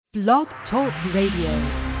Blog Talk Radio.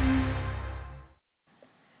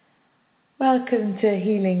 Welcome to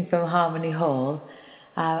Healing from Harmony Hall.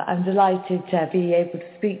 I'm delighted to be able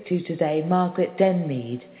to speak to you today Margaret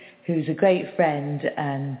Denmead, who's a great friend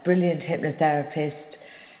and brilliant hypnotherapist,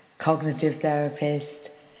 cognitive therapist,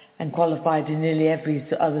 and qualified in nearly every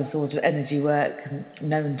other sort of energy work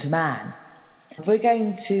known to man. We're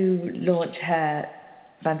going to launch her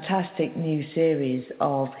fantastic new series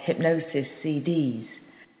of hypnosis CDs,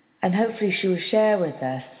 and hopefully she will share with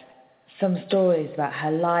us some stories about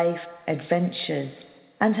her life, adventures,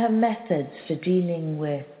 and her methods for dealing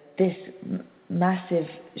with this massive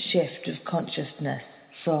shift of consciousness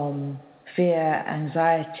from fear,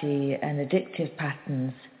 anxiety, and addictive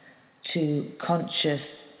patterns to conscious,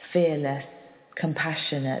 fearless,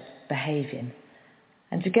 compassionate behaviour.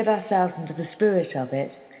 And to get ourselves into the spirit of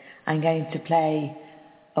it, I'm going to play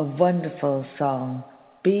a wonderful song,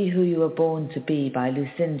 Be Who You Were Born to Be by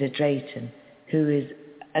Lucinda Drayton, who is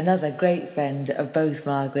another great friend of both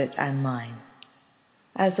Margaret and mine.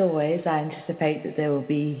 As always, I anticipate that there will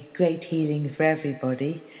be great healing for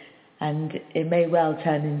everybody, and it may well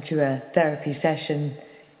turn into a therapy session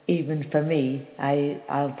even for me.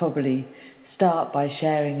 I'll probably start by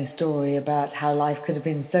sharing a story about how life could have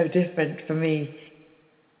been so different for me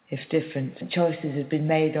if different choices had been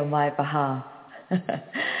made on my behalf.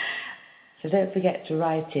 So don't forget to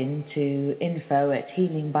write in to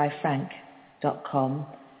info@healingbyfrank.com,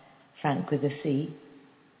 Frank with a C,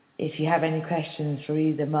 if you have any questions for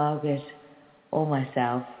either Margaret or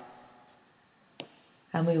myself,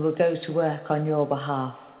 and we will go to work on your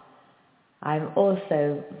behalf. I'm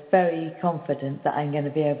also very confident that I'm going to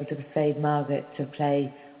be able to persuade Margaret to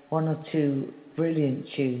play one or two brilliant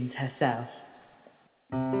tunes herself.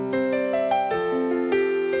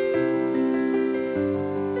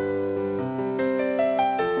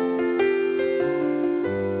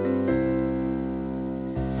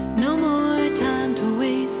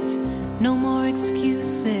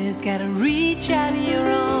 Gotta reach out your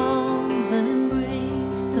arms and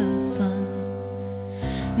embrace the sun.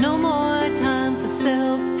 No more time for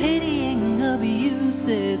self-pitying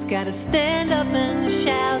abuses. Gotta stand up and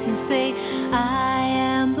shout and say, I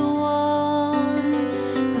am the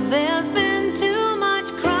one. There's been too much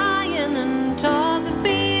crying and talk of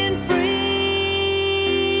being free.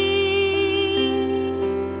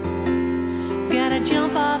 Gotta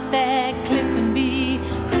jump off that cliff and be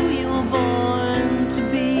who you were born to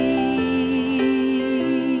be.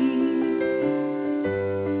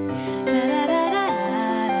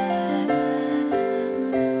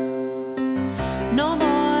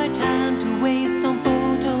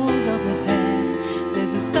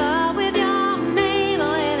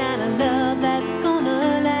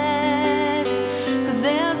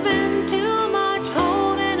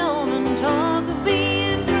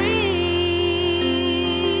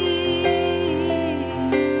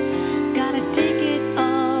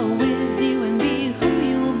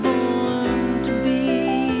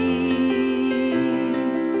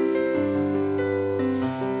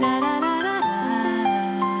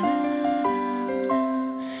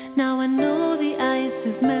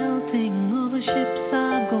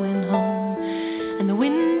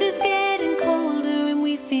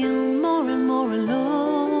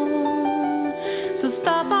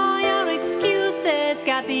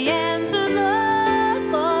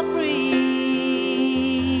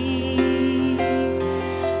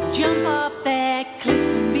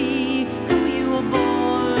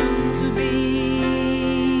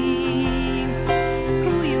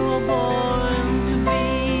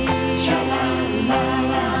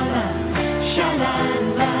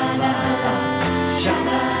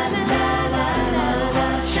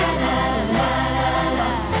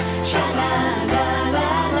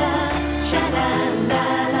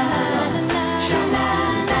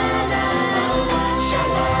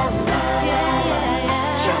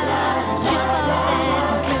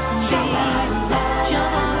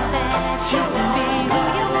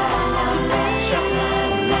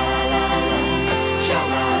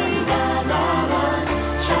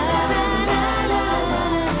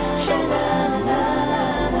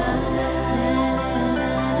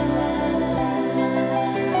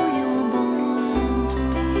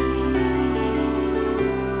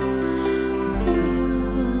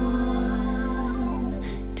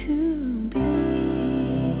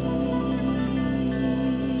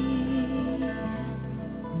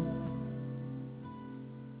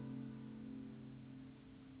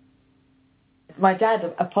 My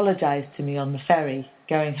dad apologised to me on the ferry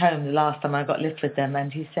going home the last time I got lift with them,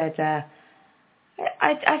 and he said, I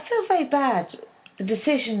feel very bad. The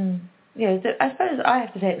decision I suppose I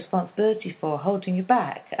have to take responsibility for holding you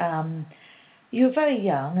back. You were very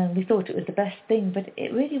young, and we thought it was the best thing, but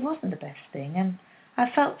it really wasn't the best thing, and I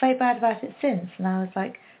felt very bad about it since, and I was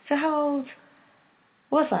like, so how old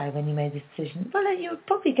was I when you made this decision? Well, you were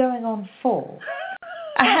probably going on 4.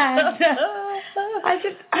 And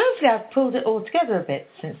hopefully I've pulled it all together a bit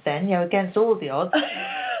since then, against all the odds. And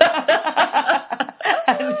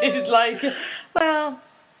it's like, well,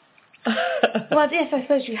 yes, I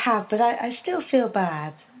suppose you have, but I still feel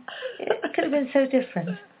bad. It could have been so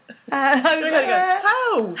different.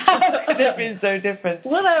 How? How could it have been so different?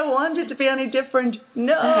 Would I want it to be any different?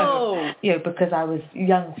 No. Because I was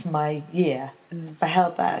young for my year. If I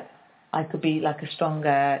held back, I could be like a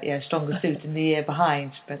stronger suit in the year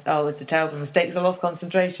behind. But it's a terrible mistake. It's a lost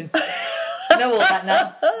concentration. I know all that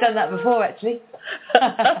now. Done that before, actually.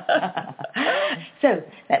 So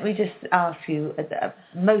let me just ask you a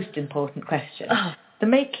most important question: the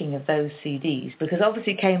making of those CDs, because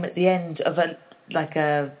obviously it came at the end of a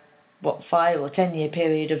 5 or 10 year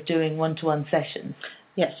period of doing one-to-one sessions.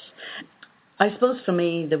 Yes. I suppose for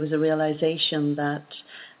me there was a realization that,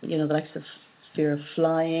 the likes of fear of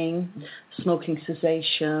flying, smoking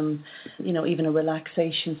cessation, even a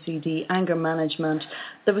relaxation CD, anger management,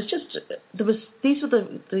 these were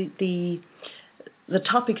the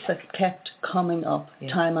topics that kept coming up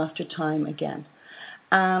time after time again.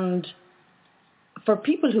 And for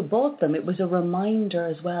people who bought them, it was a reminder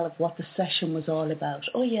as well of what the session was all about.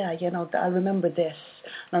 Oh yeah, I remember this.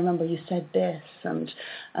 I remember you said this, and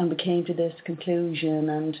we came to this conclusion,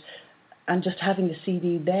 and just having the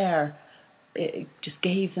CD there, it just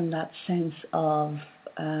gave them that sense of,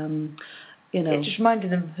 It just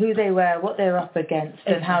reminded them who they were, what they were up against,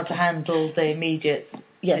 and how to handle the immediate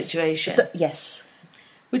situation. Yes.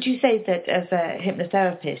 Would you say that as a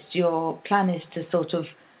hypnotherapist, your plan is to sort of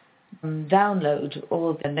download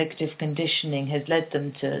all the negative conditioning has led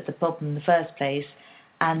them to the problem in the first place,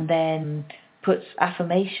 and then put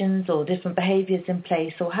affirmations or different behaviours in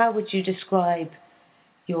place? Or how would you describe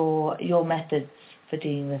your methods for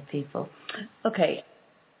dealing with people? Okay.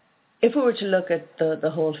 If we were to look at the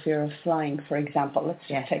whole fear of flying, for example, let's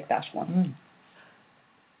just take that one.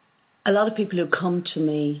 A lot of people who come to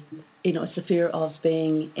me, it's the fear of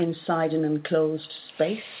being inside an enclosed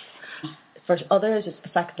space. For others, it's the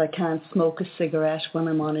fact that I can't smoke a cigarette when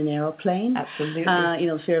I'm on an aeroplane. Absolutely.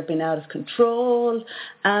 The fear of being out of control.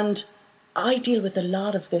 And I deal with a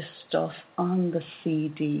lot of this stuff on the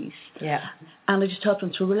CDs. Yeah. And I just help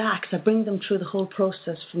them to relax. I bring them through the whole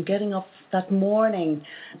process from getting up that morning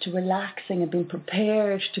to relaxing and being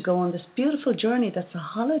prepared to go on this beautiful journey that's a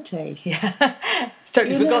holiday. Yeah.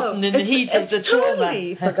 Totally forgotten in the heat of the trauma.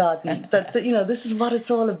 Totally forgotten that this is what it's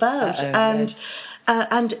all about.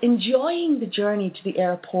 And enjoying the journey to the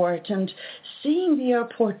airport and seeing the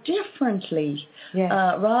airport differently,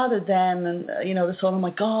 rather than this whole, oh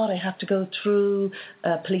my God, I have to go through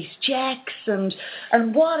police checks and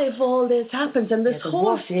what if all this happens, and this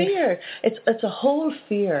whole fear. It's a whole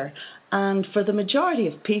fear, and for the majority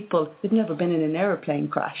of people, they've never been in an airplane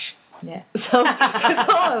crash. Yeah. So it's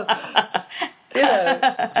all.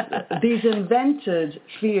 These invented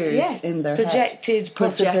fears in their projected head.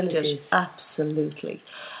 possibilities. Absolutely.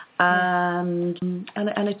 And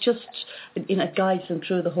it just it guides them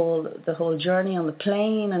through the whole journey on the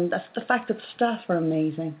plane, and that's the fact that the staff are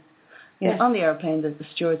amazing. On the airplane, the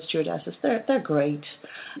stewards, stewardesses, they're great.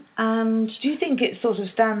 And do you think it sort of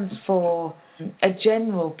stands for a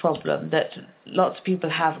general problem that lots of people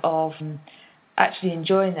have of actually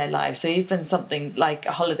enjoying their lives? So even something like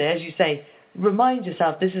a holiday, as you say, remind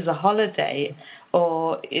yourself this is a holiday,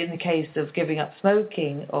 or in the case of giving up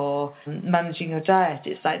smoking or managing your diet,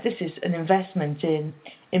 it's like, this is an investment in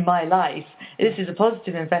my life. This is a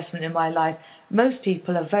positive investment in my life. Most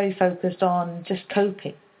people are very focused on just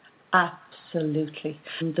coping. Absolutely.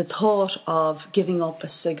 The thought of giving up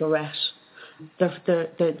a cigarette,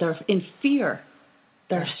 they're in fear.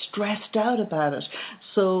 They're stressed out about it.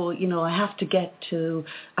 So, I have to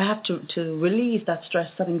relieve that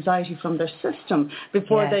stress, that anxiety from their system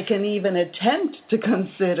before they can even attempt to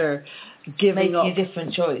consider giving up. Making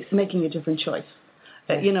a different choice.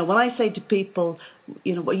 When I say to people,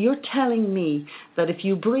 well, you're telling me that if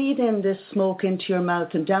you breathe in this smoke into your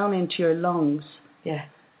mouth and down into your lungs,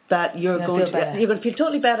 that you're going to feel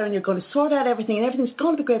totally better, and you're going to sort out everything, and everything's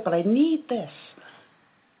going to be great, but I need this.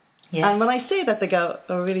 Yeah. And when I say that, they go,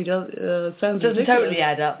 "Oh, really? Sounds doesn't ridiculous." Totally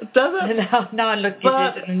add up, does it? Now I look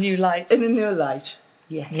at it in a new light. In a new light,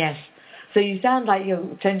 yes. So you sound like you're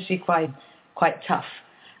potentially quite tough,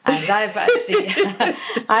 and I've actually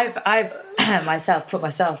I've myself put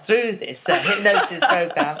myself through this hypnosis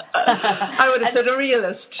program. I would have said a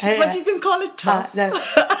realist, but you can call it tough. No.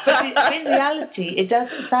 But in reality, it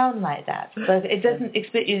doesn't sound like that. But it doesn't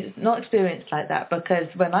it's not experienced like that, because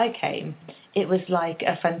when I came, it was like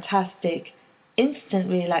a fantastic instant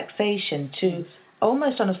relaxation to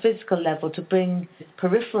almost on a physical level to bring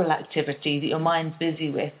peripheral activity that your mind's busy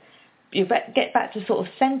with. You get back to sort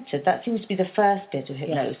of centred. That seems to be the first bit of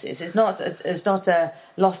hypnosis. Yes. It's not a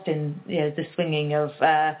lost in the swinging of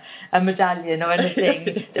a medallion or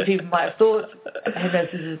anything that people might have thought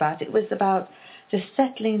hypnosis was about. It was about just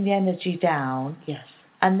settling the energy down. Yes.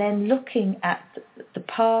 And then looking at the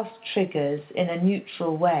past triggers in a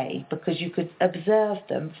neutral way, because you could observe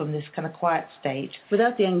them from this kind of quiet state.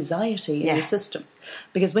 Without the anxiety in the system.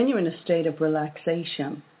 Because when you're in a state of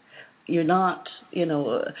relaxation, you're not,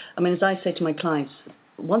 as I say to my clients,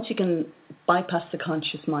 once you can bypass the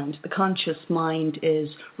conscious mind is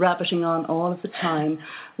rabbiting on all of the time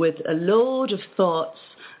with a load of thoughts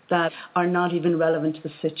that are not even relevant to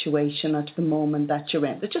the situation or to the moment that you're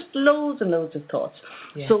in. There's just loads and loads of thoughts.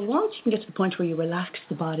 Yeah. So once you can get to the point where you relax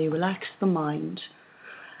the body, relax the mind,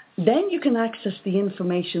 then you can access the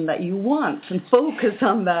information that you want and focus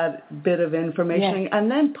on that bit of information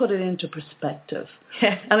and then put it into perspective.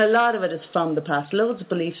 Yeah. And a lot of it is from the past, loads of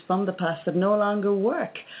beliefs from the past that no longer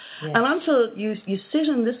work. Yeah. And until you sit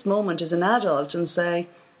in this moment as an adult and say,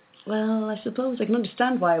 well, I suppose I can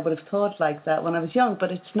understand why I would have thought like that when I was young,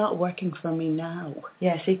 but it's not working for me now.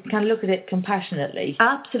 Yes, you can look at it compassionately.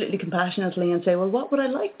 Absolutely compassionately, and say, well, what would I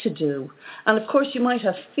like to do? And of course, you might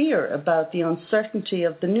have fear about the uncertainty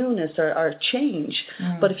of the newness or change,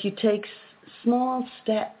 but if you take small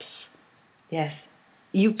steps, yes,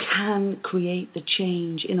 you can create the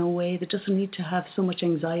change in a way that doesn't need to have so much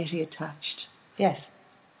anxiety attached. Yes.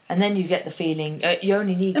 And then you get the feeling, you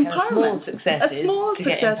only need kind of small successes to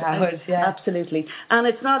get empowered. Yeah. Absolutely. And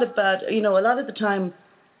it's not about, a lot of the time,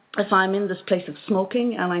 if I'm in this place of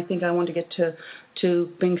smoking and I think I want to get to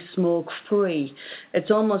being smoke free,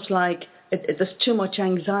 it's almost like there's too much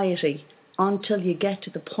anxiety until you get to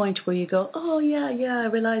the point where you go, oh, yeah, I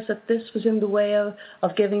realised that this was in the way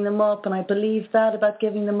of giving them up, and I believe that about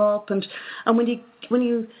giving them up. And when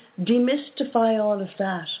you demystify all of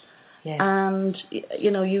that, yes. And,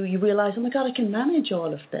 you realise, oh, my God, I can manage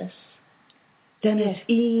all of this. Then it's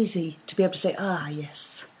easy to be able to say, yes.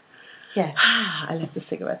 Yes. I let the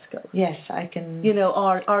cigarettes go. Yes, I can.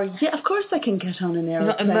 Of course I can get on an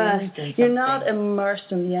aeroplane. You're not immersed in something. You're not immersed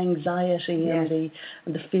in the anxiety and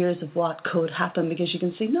the fears of what could happen, because you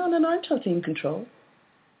can see, no, I'm totally in control.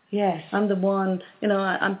 Yes. I'm the one,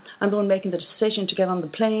 I'm the one making the decision to get on the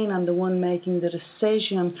plane. I'm the one making the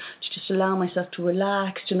decision to just allow myself to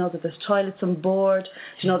relax, to know that there's toilets on board,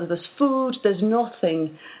 to know that there's food. There's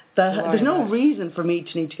nothing, there's no reason for me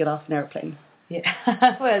to need to get off an airplane.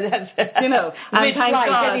 Yeah. Well, that's and thank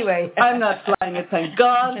God, anyway. I'm not flying it. Thank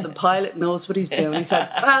God the pilot knows what he's doing. He's had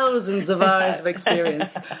thousands of hours of experience.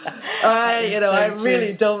 I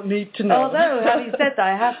really don't need to know. Although, having said that,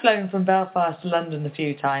 I have flown from Belfast to London a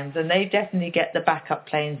few times, and they definitely get the backup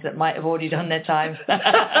planes that might have already done their time.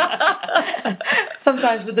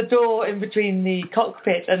 Sometimes with the door in between the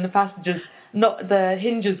cockpit and the passengers, not the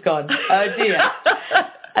hinge is gone. Oh dear.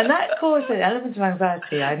 And that caused an element of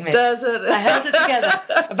anxiety, I admit. Does it? I held it together,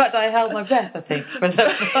 but I held my breath, I think, for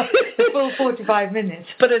the full 45 minutes.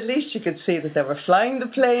 But at least you could see that they were flying the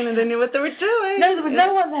plane and they knew what they were doing. No, there was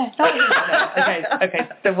no one there. Okay,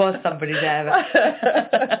 there was somebody there.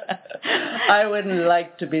 I wouldn't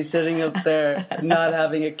like to be sitting up there not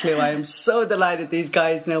having a clue. I am so delighted these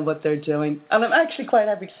guys know what they're doing. And I'm actually quite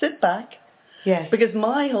happy to sit back. Yes. Because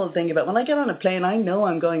my whole thing about when I get on a plane, I know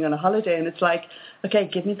I'm going on a holiday, and it's like, okay,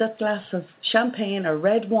 give me that glass of champagne or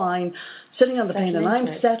red wine, sitting on the plane, and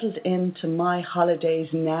I'm settled into my holidays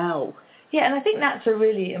now. Yeah, and I think that's a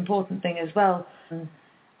really important thing as well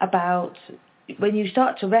about when you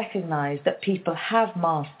start to recognise that people have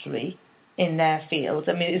mastery in their field.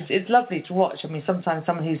 I mean, it's lovely to watch. I mean, sometimes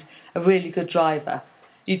someone who's a really good driver,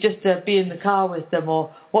 you just be in the car with them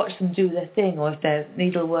or watch them do their thing, or if they're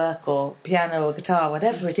needlework or piano or guitar,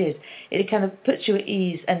 whatever it is, it kind of puts you at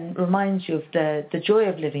ease and reminds you of the joy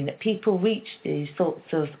of living, that people reach these sorts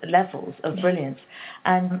of levels of brilliance.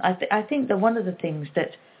 And I think that one of the things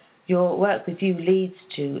that your work with you leads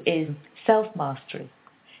to is self-mastery,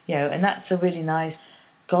 and that's a really nice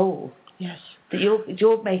goal. Yes. That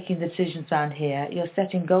you're making the decisions around here, you're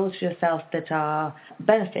setting goals for yourself that are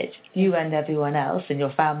benefit you and everyone else in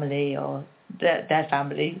your family or their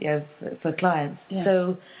family, for clients. Yeah.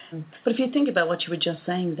 So, but if you think about what you were just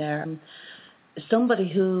saying there, somebody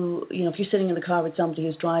who, if you're sitting in the car with somebody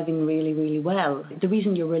who's driving really, really well, the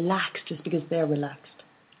reason you're relaxed is because they're relaxed.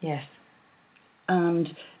 Yes.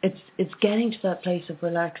 And it's getting to that place of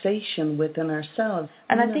relaxation within ourselves.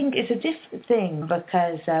 And I think it's a different thing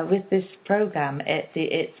because with this program,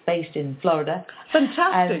 it's based in Florida.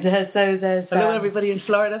 Fantastic. And so there's... Hello, everybody in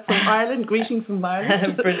Florida from Ireland. Greeting from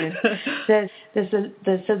Ireland. Brilliant. There's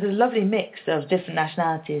a lovely mix of different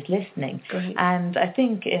nationalities listening. Great. And I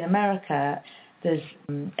think in America, there's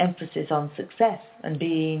emphasis on success and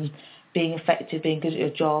being effective, being good at your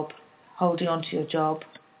job, holding on to your job,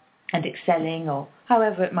 and excelling, or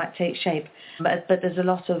however it might take shape. But there's a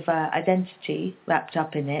lot of identity wrapped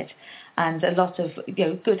up in it, and a lot of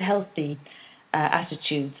good, healthy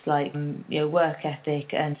attitudes like work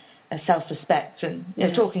ethic and self-respect, and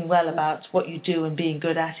talking well about what you do and being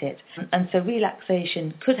good at it. And so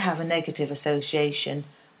relaxation could have a negative association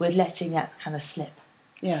with letting that kind of slip.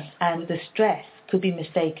 Yes. And the stress could be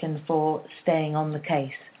mistaken for staying on the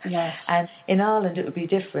case. Yes. And in Ireland it would be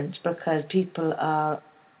different because people are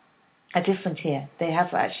different here. They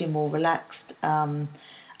have actually a more relaxed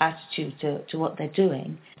attitude to what they're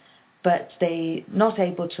doing, but they're not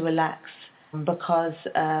able to relax because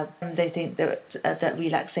they think that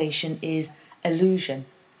relaxation is illusion.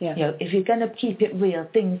 Yeah. If you're going to keep it real,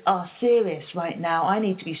 things are serious right now. I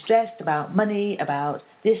need to be stressed about money, about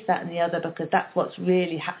this, that and the other, because that's what's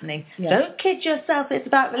really happening. Yes. Don't kid yourself, it's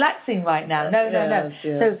about relaxing right now. No. Yes.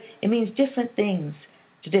 So it means different things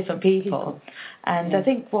to different people. And I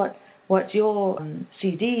think what your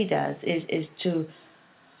CD does is to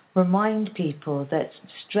remind people that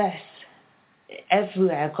stress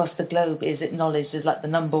everywhere across the globe is acknowledged as like the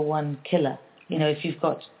number one killer. If you've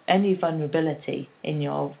got any vulnerability in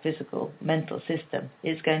your physical, mental system,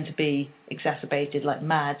 it's going to be exacerbated like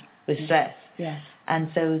mad with stress. Yes. And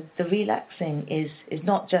so the relaxing is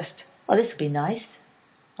not just, this would be nice,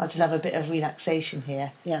 I'll just have a bit of relaxation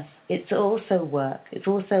here. Yes. It's also work. It's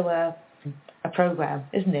also a program,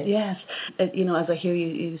 isn't it? Yes. As I hear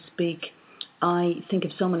you speak, I think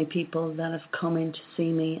of so many people that have come in to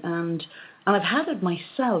see me, and I've had it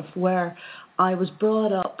myself where I was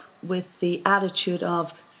brought up with the attitude of,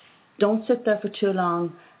 don't sit there for too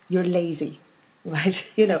long, you're lazy. Right.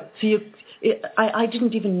 So I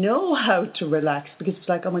didn't even know how to relax because it's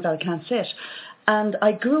like, oh my God, I can't sit. And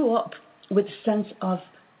I grew up with a sense of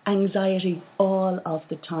anxiety all of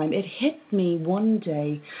the time. It hit me one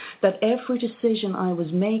day that every decision I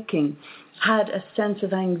was making had a sense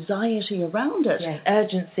of anxiety around it. Yes,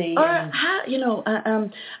 urgency.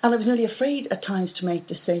 And I was nearly afraid at times to make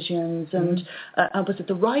decisions, and was it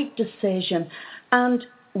the right decision? And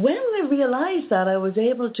when I realised that, I was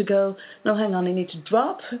able to go, no, hang on, I need to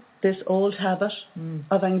drop this old habit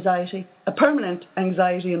of anxiety, a permanent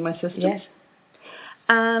anxiety in my system. Yes.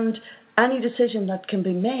 And any decision that can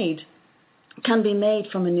be made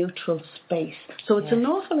from a neutral space. So it's an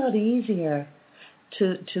awful lot easier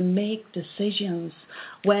to make decisions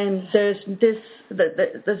when there's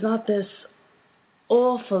not this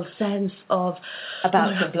awful sense of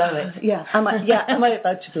about to blow it. Am I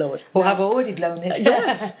about to blow it? Or have already blown it?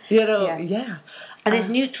 Yes. And this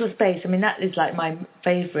neutral space, that is like my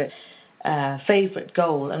favourite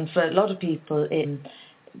goal, and for a lot of people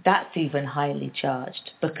that's even highly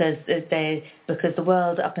charged because the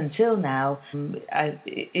world up until now,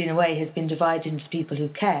 in a way, has been divided into people who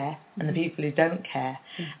care and the people who don't care.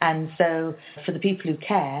 And so for the people who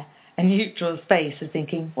care, a neutral space is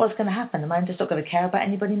thinking, what's going to happen? Am I just not going to care about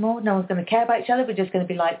anybody more? No one's going to care about each other. We're just going to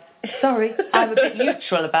be like, sorry, I'm a bit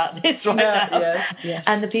neutral about this right now. Yes.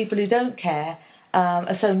 And the people who don't care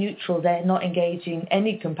are so neutral, they're not engaging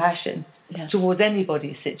any compassion towards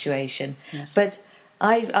anybody's situation. Yes. But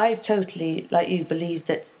I totally, like you, believe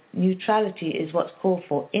that neutrality is what's called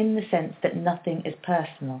for in the sense that nothing is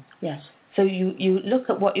personal. Yes. So you look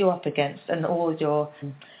at what you're up against and all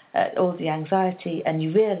the anxiety, and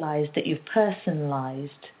you realise that you've personalised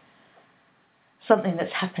something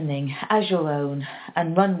that's happening as your own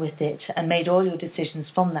and run with it and made all your decisions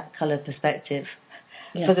from that colour perspective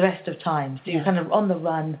for the rest of time. So you're kind of on the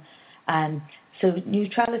run. And so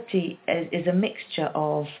neutrality is a mixture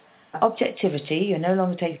of objectivity, you're no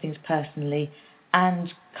longer taking things personally, and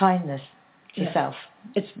kindness to self.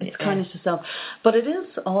 It's kindness to self. But it is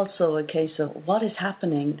also a case of what is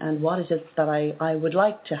happening and what is it that I would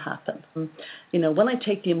like to happen. When I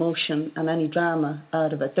take the emotion and any drama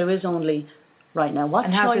out of it, there is only right now, what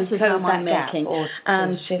choices am I making?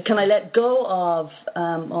 And can I let go of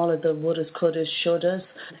all of the wouldas, couldas, shouldas?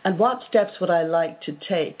 And what steps would I like to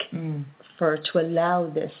take to allow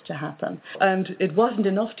this to happen? And it wasn't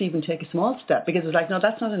enough to even take a small step, because it was like, no,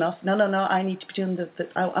 that's not enough. No, I need to be doing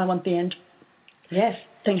I want the end Yes.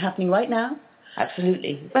 thing happening right now.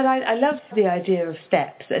 Absolutely. But I love the idea of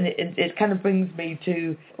steps, and it kind of brings me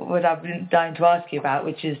to what I've been dying to ask you about,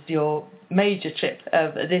 which is your major trip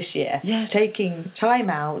of this year. Yes. Taking time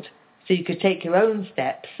out so you could take your own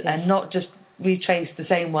steps and not just retrace the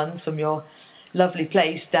same ones from your lovely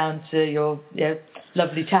place down to your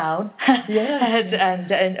lovely town. Yes.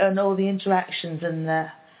 and all the interactions and the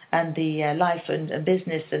life and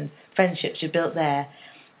business and friendships you built there.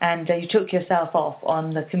 And you took yourself off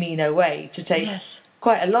on the Camino Way to take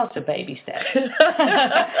quite a lot of baby steps.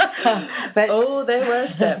 But, they were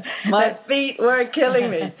steps. My feet were killing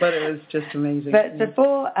me, but it was just amazing. But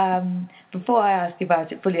before I ask you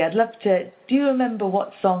about it fully, I'd love to... Do you remember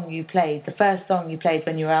what song you played, the first song you played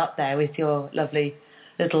when you were out there with your lovely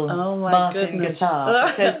little Martin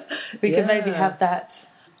guitar? Because we could maybe have that...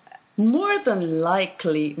 More than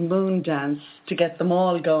likely Moon Dance to get them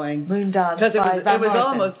all going. Moon Dance. Because it was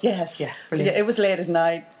almost, brilliant. It was late at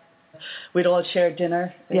night. We'd all shared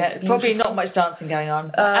dinner. Yeah, probably not much dancing going on.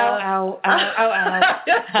 Ow, ow, ow,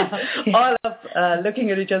 ow. All up looking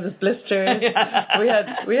at each other's blisters.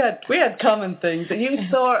 We had common things. You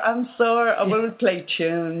sore, I'm sore, and we'll play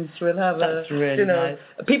tunes. We'll have really nice.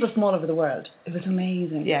 People from all over the world. It was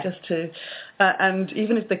amazing. Yeah. Just to and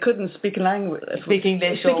even if they couldn't speak a language, speak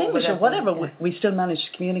English or whatever, we still managed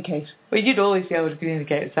to communicate. Well, you'd always be able to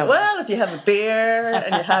communicate with someone. Well, if you have a beer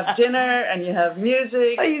and you have dinner and you have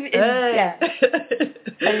music, and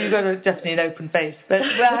you've got definitely an open face. But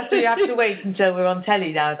you have to wait until we're on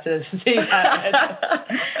telly now to see that.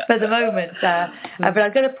 For the moment, but I'm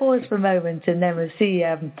going to pause for a moment and then we'll see.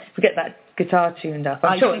 We'll get that guitar tuned up.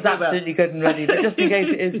 I'm sure it's absolutely good and ready, but just in case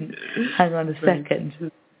it isn't, hang on a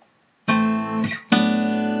second.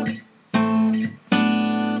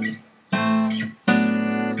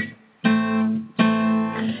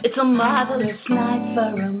 It's a marvelous night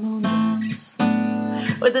for a moon dance,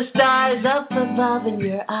 with the stars up above in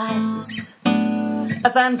your eyes. A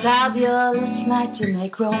fantabulous night to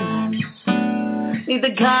make romance, neath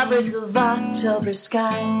the covers of October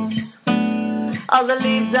skies. All the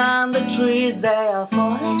leaves on the trees, they are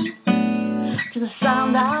falling to the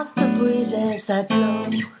sound of the breezes that blow.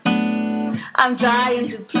 I'm trying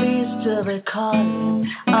to please to the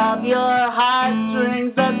calling of your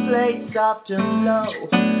heartstrings that play soft and low.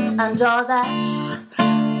 And all that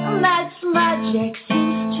night's magic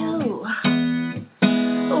seems to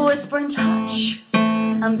whisper and touch.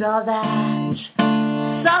 And all that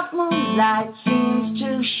soft moonlight seems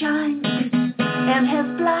to shine in his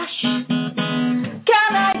blush.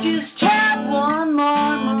 Can I just have one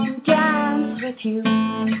more moon dance with you,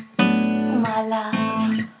 my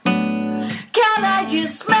love? Can I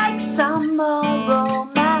just make some more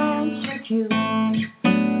romance with you,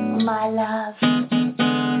 my love?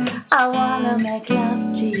 I wanna make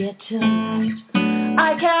love to you tonight.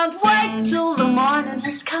 I can't wait till the morning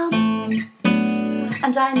has come,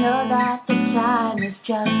 and I know that the time is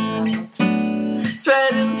just right.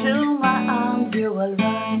 Straight into my arms you will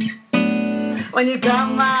run. When you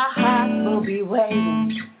come, my heart will be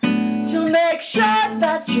waiting to make sure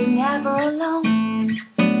that you're never alone.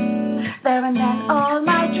 There and then all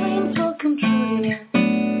my dreams will come true, dear.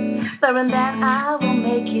 There and then I will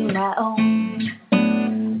make you my own.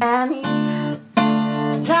 Any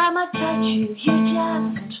time I touch you, you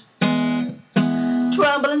just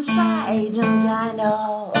tremble inside, and I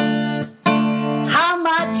know how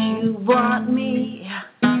much you want me.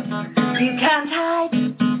 You can't hide.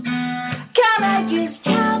 Can I just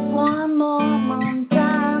have one more moon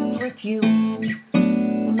dance with you,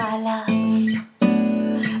 my love?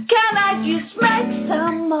 Can I just make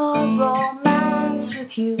some more romance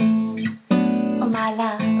with you, my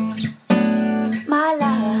love, my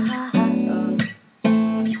love?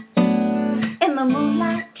 In the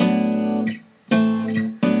moonlight,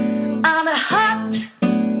 on a hot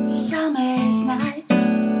summer's night,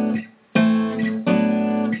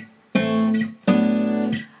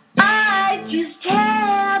 I just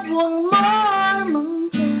have one more moon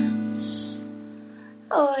dance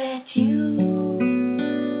with you,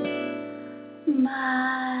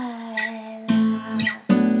 my love.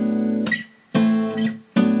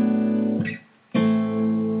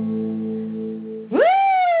 Woo!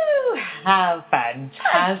 How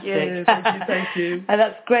fantastic. Thank you. And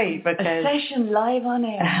that's great because... A session live on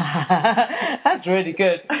air. That's really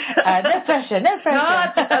good. No pressure.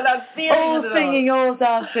 All singing, all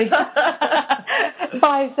dancing.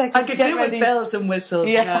 5 seconds. I could do with bells and whistles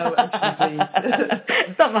now, actually.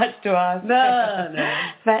 It's not much to ask. No.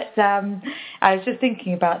 But I was just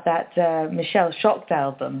thinking about that Michelle Shocked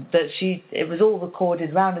album, that it was all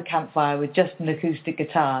recorded around a campfire with just an acoustic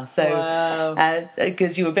guitar. So,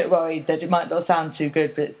 because you were a bit worried that it might not sound sound too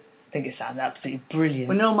good, but I think it sounds absolutely brilliant.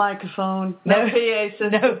 With no microphone, no PA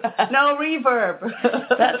system, no reverb.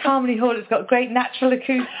 That's Harmony Hall. It's got great natural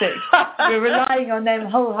acoustics. We're relying on them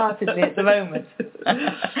wholeheartedly at the moment.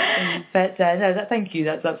 But thank you.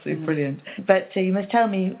 That's absolutely brilliant. But you must tell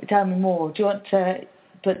me more. Do you want to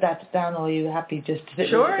put that down, or are you happy just to sit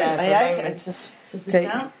there for a moment? Just sit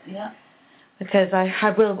down. Yeah. Because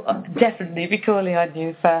I will definitely be calling on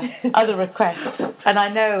you for other requests. And I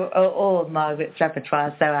know all Margaret's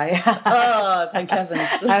repertoire, so oh, thank heavens.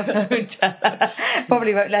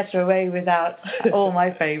 Probably won't let her away without all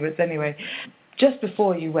my favourites anyway. Just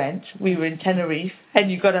before you went, we were in Tenerife,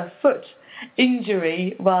 and you got a foot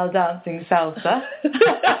injury while dancing salsa.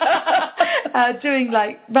 Doing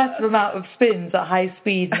massive amount of spins at high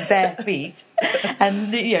speed and bare feet.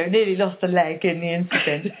 And nearly lost a leg in the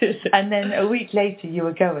incident. And then a week later you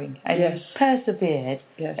were going, and you persevered.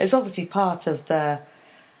 Yes. It's obviously part of the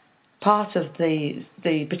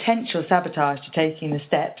potential sabotage to taking the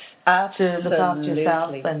steps to look after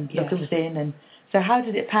yourself and look within. And so how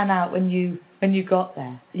did it pan out when you got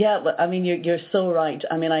there? Yeah, well, I mean, you're so right.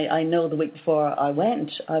 I mean, I know the week before I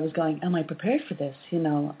went, I was going, am I prepared for this?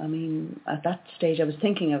 I mean, at that stage I was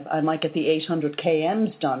thinking of I might get the 800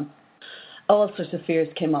 kms done. All sorts of fears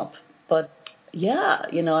came up. But yeah,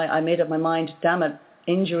 I made up my mind, damn it,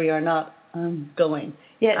 injury or not, I'm going.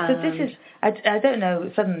 Yeah, so this is, I don't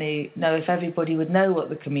know if everybody would know what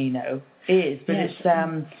the Camino is, but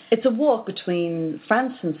it's a walk between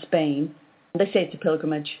France and Spain. They say it's a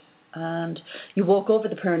pilgrimage. And you walk over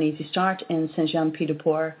the Pyrenees. You start in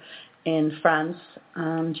Saint-Jean-Pied-de-Port in France,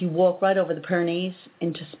 and you walk right over the Pyrenees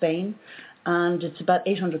into Spain, and it's about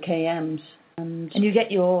 800 kms. And you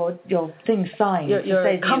get your thing signed. Your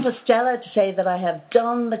Compostela to say that I have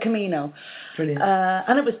done the Camino. Brilliant.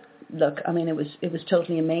 And it was, it was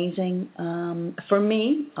totally amazing. For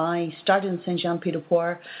me, I started in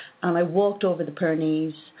Saint-Jean-Pied-de-Port, and I walked over the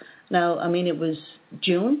Pyrenees. Now, I mean, it was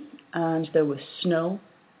June, and there was snow.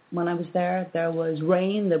 When I was there was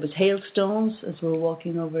rain, there was hailstones as we were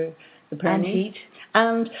walking over the Pyrenees. And heat.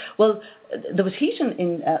 And, well, there was heat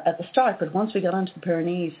at the start, but once we got onto the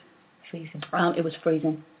Pyrenees, freezing. It was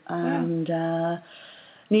freezing. And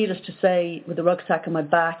needless to say, with a rucksack on my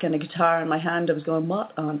back and a guitar in my hand, I was going,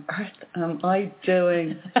 what on earth am I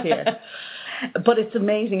doing here? But it's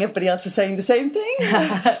amazing, everybody else is saying the same thing.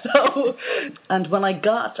 And when I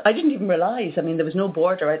didn't even realise, I mean, there was no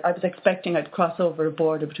border. I was expecting I'd cross over a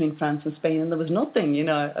border between France and Spain, and there was nothing,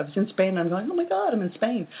 I was in Spain, and I'm going, oh my God, I'm in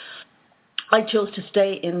Spain. I chose to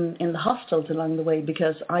stay in the hostels along the way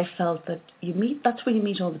because I felt that that's where you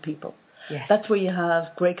meet all the people. Yes. That's where you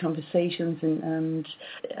have great conversations and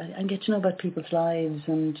get to know about people's lives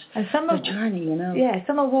and some their journey, Yeah,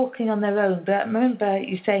 some are walking on their own, but I remember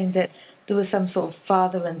you saying that there was some sort of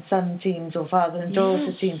father and son teams or father and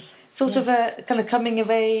daughter teams, sort of a kind of coming of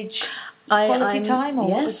age quality time, or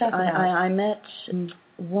what was that about? I met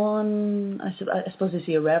one, I suppose it's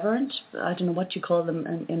the irreverent, I don't know what you call them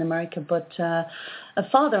in America, but a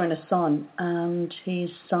father and a son, and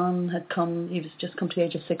his son he was just come to the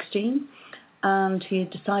age of 16, and he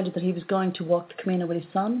had decided that he was going to walk the Camino with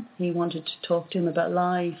his son. He wanted to talk to him about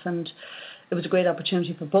life, and it was a great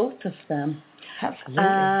opportunity for both of them. Absolutely.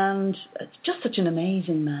 And just such an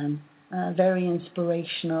amazing man, very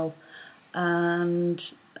inspirational, and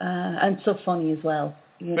so funny as well.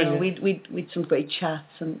 We'd some great chats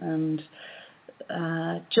and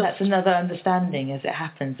that's another understanding as it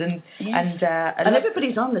happens, and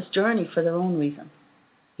everybody's on this journey for their own reason.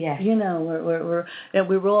 Yes. We were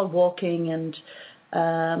all walking, and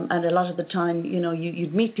a lot of the time,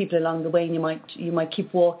 you'd meet people along the way, and you might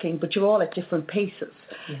keep walking, but you're all at different paces.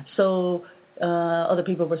 Yeah. So other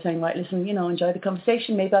people were saying, right, listen, enjoy the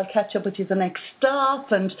conversation. Maybe I'll catch up with you the next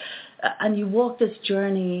stop, and you walk this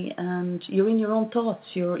journey, and you're in your own thoughts.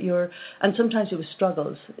 And sometimes it was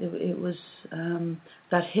struggles. It was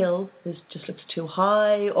that hill just looks too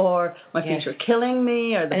high, or my feet are killing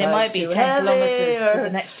me, or it might be 10 kilometres to the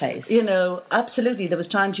next place. Absolutely. There was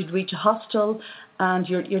times you'd reach a hostel, and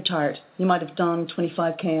you're tired. You might have done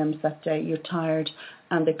 25 kms that day. You're tired,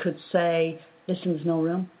 and they could say, listen, there's no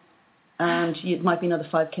room. And it might be another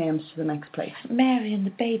 5 kms to the next place. Mary and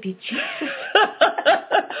the baby, Jesus.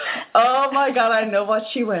 Oh my God, I know what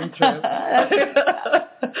she went through.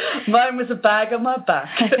 Mine was a bag on my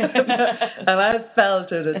back. And I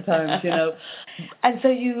felt it at times, And so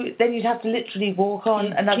you'd have to literally walk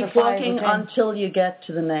on another 5 keep walking until you get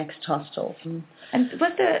to the next hostel. And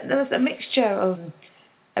there was a mixture of,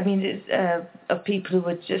 of people who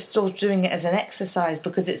were just sort of doing it as an exercise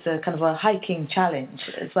because it's a kind of a hiking challenge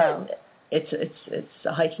as well. It's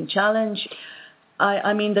a hiking challenge.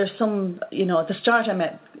 I mean, there's some, at the start I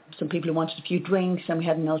met some people who wanted a few drinks, and we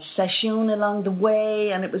had an old session along the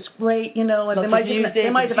way, and it was great, and they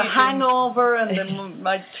might have a hangover, and they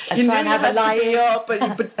might you try and have a lie-in up, but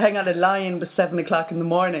hang on, a lie-in was 7 o'clock in the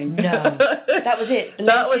morning. No, that was it.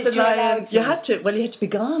 That was a lie-in. You had to be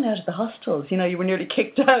gone out of the hostels. You were nearly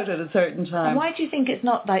kicked out at a certain time. And why do you think it's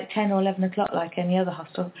not like 10 or 11 o'clock like any other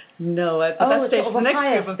hostel? No, at that stage, the next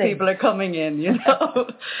group of people are coming in,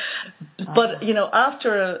 But,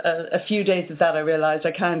 after a few days of that, I realised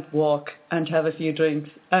I can't walk and have a few drinks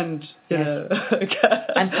and, and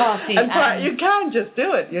party. You can't just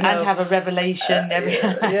do it, And have a revelation.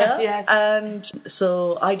 Yes. And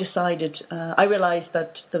so I decided, I realised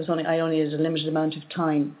that I only had a limited amount of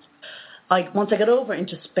time. Once I got over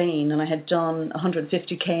into Spain and I had done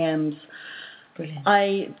 150 kms, brilliant.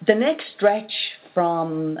 The next stretch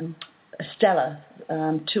from Estella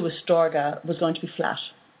to Astorga was going to be flat.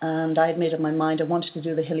 And I had made up my mind I wanted to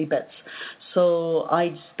do the hilly bits. So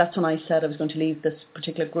that's when I said I was going to leave this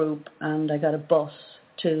particular group, and I got a bus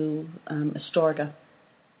to Astorga.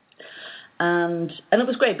 And it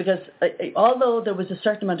was great because although there was a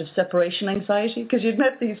certain amount of separation anxiety, because you'd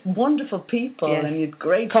met these wonderful people and you'd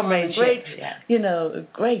great comradeship,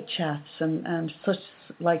 great chats and such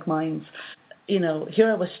like minds. Here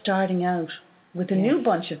I was starting out with a new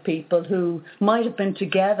bunch of people who might have been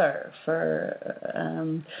together for,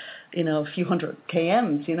 a few hundred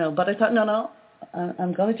kms, but I thought, no,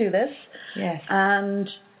 I'm going to do this. Yes. And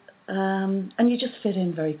you just fit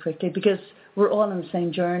in very quickly because we're all on the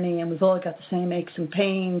same journey and we've all got the same aches and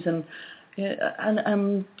pains and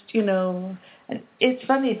it's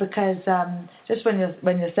funny because just when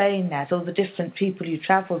you're saying that, all the different people you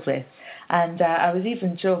travelled with. And I was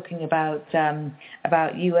even talking about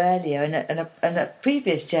you earlier and a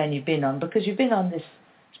previous journey you've been on, because you've been on this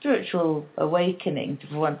spiritual awakening,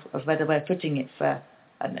 for want of a better way of putting it, for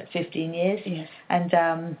 15 years. Yes. And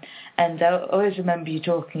I always remember you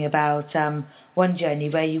talking about one journey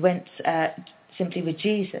where you went simply with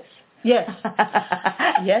Jesus. Yes.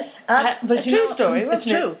 Yes. But a true story, wasn't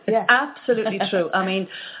it? True. Yeah. It's absolutely true. I mean,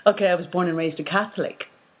 okay, I was born and raised a Catholic,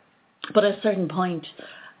 but at a certain point,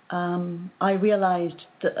 I realised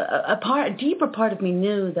that a deeper part of me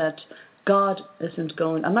knew that God isn't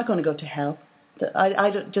going. I'm not going to go to hell.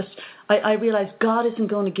 I realised God isn't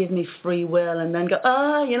going to give me free will and then go,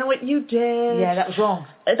 you know what you did. Yeah, that was wrong.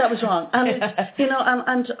 That was wrong. And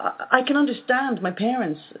and I can understand my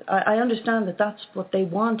parents. I understand that that's what they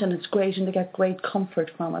want, and it's great, and they get great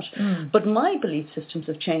comfort from it. But my belief systems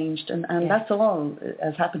have changed, and that's all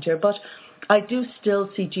has happened here. But I do still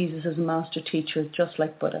see Jesus as a master teacher, just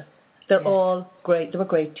like Buddha. They're all great. They were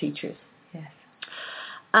great teachers. Yes.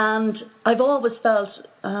 And I've always felt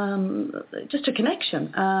just a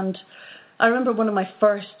connection. And I remember one of my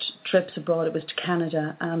first trips abroad, it was to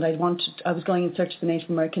Canada, and I was going in search of the Native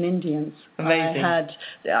American Indians. Amazing.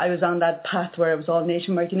 I was on that path where it was all Native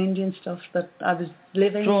American Indian stuff that I was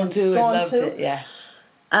living drawn to. It, yeah.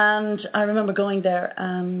 And I remember going there,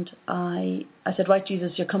 and I said, right,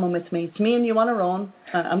 Jesus, you're coming with me. It's me and you on our own.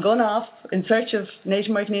 I'm going off in search of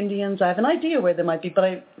Native American Indians. I have an idea where they might be, but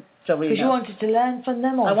I don't really know. Because you wanted to learn from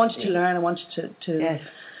them? I wanted to learn. I wanted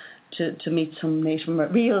to meet some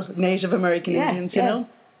real Native American Indians, you know.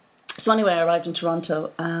 So anyway, I arrived in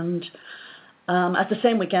Toronto, and at the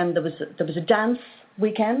same weekend there was a dance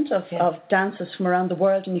weekend of dances from around the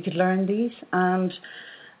world, and you could learn these. And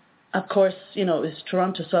of course, it was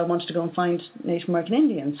Toronto, so I wanted to go and find Native American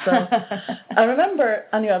Indians. So I remember,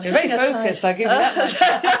 anyway, I was very focused, I'll give you that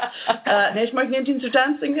much. Native American Indians are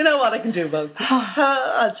dancing. You know what? I can do both.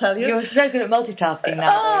 I'll tell you. You're so good at multitasking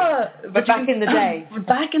now. But back in the day.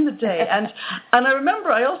 Back in the day. And I remember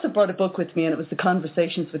I also brought a book with me, and it was the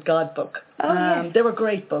Conversations with God book. Oh, yes. They were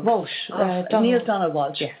great books. Walsh. Neil Donald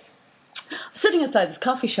Walsh. Yes. Sitting outside this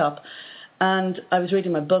coffee shop, and I was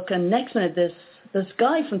reading my book, and next minute this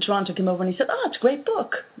guy from Toronto came over and he said, it's a great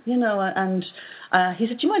book, and he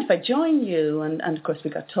said, do you mind if I join you? And of course we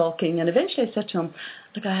got talking, and eventually I said to him,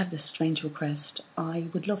 look, I have this strange request. I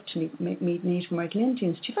would love to meet Native American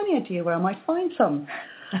Indians. Do you have any idea where I might find some?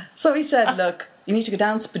 So he said, look, you need to go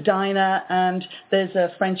down to Spadina, and there's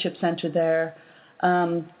a friendship centre there.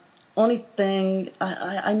 Only thing,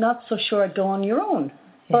 I'm not so sure I'd go on your own.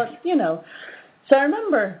 Yes. But, so I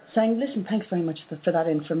remember saying, listen, thanks very much for that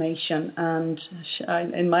information. And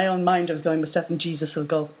in my own mind, I was going, myself and Jesus will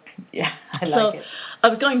go. Yeah, I like it. I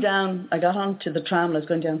was going down, I got onto the tram, and I was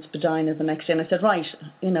going down to Spadina the next day, and I said, right,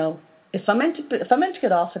 if I'm meant to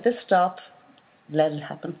get off at this stop, let it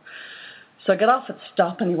happen. So I got off at the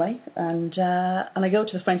stop anyway, and I go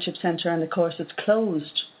to the Friendship Centre, and of course it's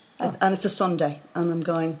closed, and it's a Sunday, and I'm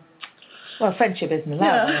going, Well, friendship isn't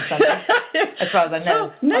allowed or something, as far as I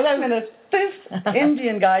know. So, next minute, this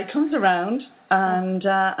Indian guy comes around and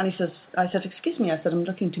he says, I said, excuse me, I said, I'm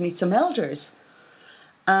looking to meet some elders.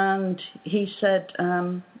 And he said,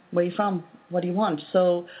 where are you from? What do you want?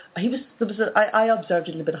 So I observed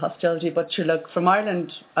a little bit of hostility, but sure, look, from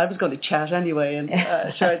Ireland, I was going to chat anyway, and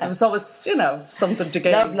sure, there was always, something to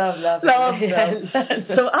gain. Love. Yes.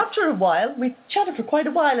 So after a while, we chatted for quite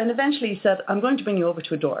a while, and eventually he said, I'm going to bring you over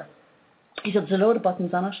to a door. He said, there's a load of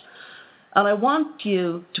buttons on it, and I want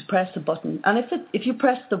you to press a button, and if you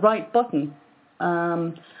press the right button,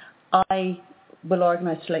 I will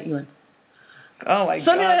organise to let you in. Oh my God.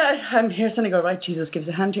 So anyway, I'm here suddenly go, right, Jesus, give us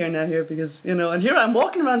a hand here now here, because, and here I'm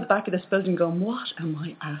walking around the back of this building going, what am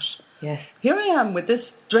I at? Yes. Here I am with this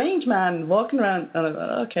strange man walking around, and I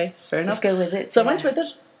thought, okay, fair enough. Let's go with it. So I went with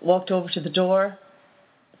it, walked over to the door,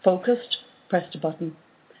 focused, pressed a button.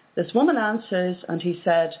 This woman answers, and he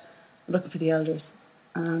said, I'm looking for the elders.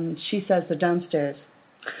 And she says they're downstairs.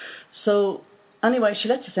 So anyway, she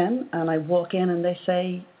lets us in, and I walk in, and they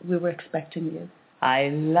say, we were expecting you. I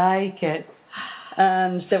like it.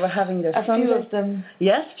 And they were having their Sunday. A few of them.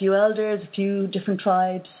 Yes, a few elders, a few different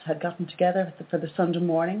tribes had gotten together for the Sunday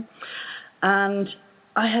morning. And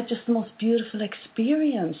I had just the most beautiful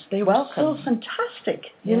experience. They were so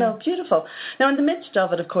fantastic, beautiful. Now, in the midst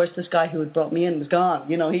of it, of course, this guy who had brought me in was gone.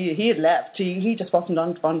 He had left. He just wasn't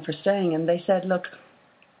on for staying. And they said, look,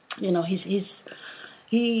 he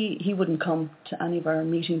wouldn't come to any of our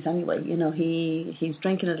meetings anyway. He's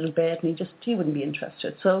drinking a little bit, and he wouldn't be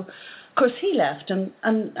interested. So, of course, he left. And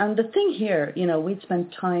the thing here, we'd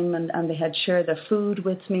spent time, and they had shared their food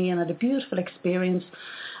with me, and had a beautiful experience.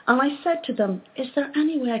 And I said to them, is there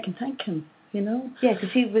any way I can thank him? Yeah,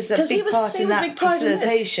 because he was a big part in that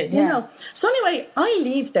facilitation. So anyway, I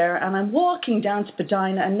leave there, and I'm walking down to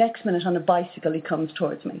Spadina, and next minute on a bicycle he comes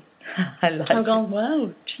towards me. I'm going,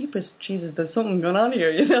 wow, Jesus, there's something going on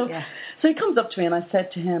here, Yeah. So he comes up to me, and I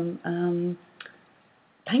said to him,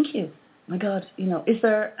 thank you. My God, is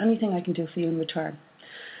there anything I can do for you in return?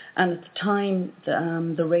 And at the time,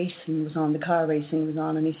 the racing was on, the car racing was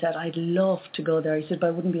on, and he said, I'd love to go there. He said, but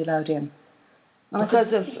I wouldn't be allowed in. And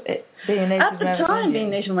because of being a Native American Indian? At the time, being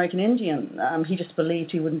Native American Indian, he just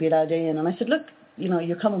believed he wouldn't be allowed in. And I said, look,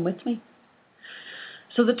 you're coming with me.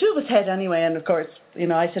 So the two of us head anyway, and of course,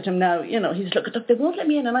 I said to him now, he said, look, they won't let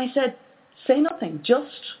me in. And I said, say nothing,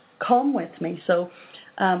 just come with me. So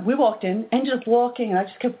we walked in, ended up walking, and I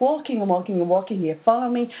just kept walking and walking and walking. He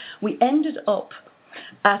followed me. We ended up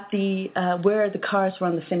at the where the cars were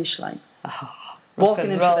on the finish line.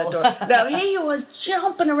 Walking into that door. Now, he was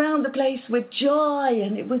jumping around the place with joy,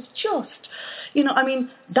 and it was just,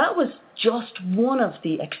 that was just one of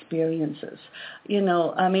the experiences.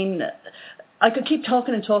 I could keep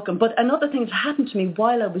talking and talking, but another thing that happened to me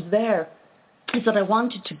while I was there is that I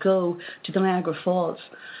wanted to go to the Niagara Falls.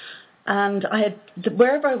 And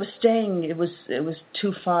wherever I was staying, it was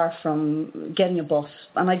too far from getting a bus,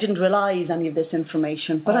 and I didn't realise any of this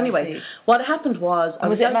information. But anyway, what happened was...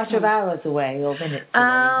 Was it a matter of hours away or minutes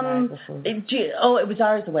away? It was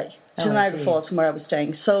hours away to Niagara Falls from where I was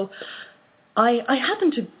staying. So I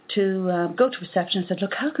happened to go to reception and said,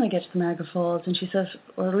 look, how can I get to the Niagara Falls? And she says,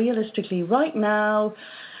 well, realistically, right now,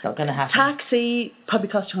 not going to happen. Taxi probably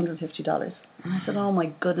costs $150. And I said, oh my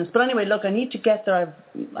goodness. But anyway, look, I need to get there.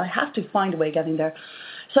 I have to find a way of getting there.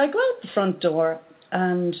 So I go out the front door,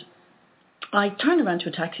 and I turned around to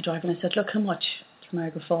a taxi driver and I said, look, how much to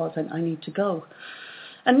Niagara Falls? I need to go.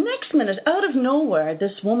 And next minute, out of nowhere,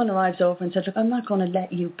 this woman arrives over and said, look, I'm not going to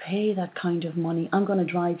let you pay that kind of money. I'm going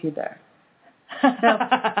to drive you there.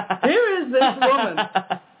 Now, here is this woman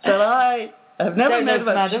that I have never met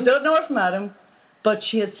about. Don't know her from Adam, but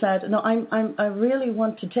she had said, no, I really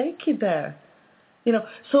want to take you there.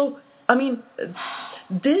 So,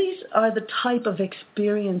 these are the type of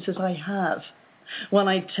experiences I have when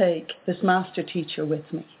I take this master teacher with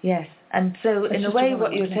me. Yes, and so in a way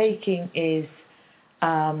what you're taking is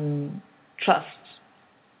trust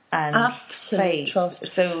and absolute faith. Trust,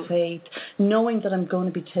 faith, knowing that I'm going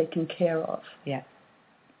to be taken care of. Yeah.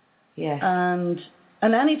 Yeah. And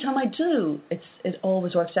any time I do, it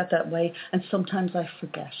always works out that way, and sometimes I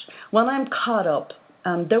forget. When I'm caught up,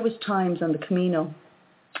 there was times on the Camino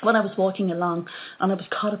when I was walking along and I was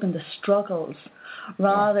caught up in the struggles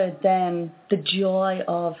rather than the joy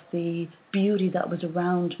of the beauty that was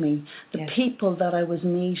around me, the people that I was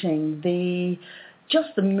meeting,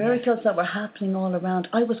 just the miracles that were happening all around.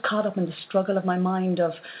 I was caught up in the struggle of my mind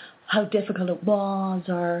of how difficult it was,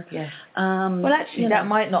 or... Well, actually, that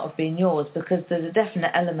might not have been yours, because there's a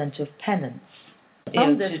definite element of penance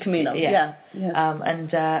on this Camino. Yeah.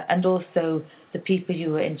 And also the people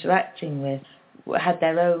you were interacting with had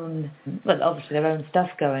their own, well, obviously their own stuff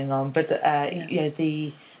going on, but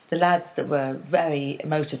the lads that were very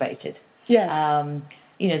motivated.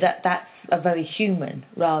 That's a very human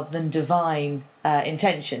rather than divine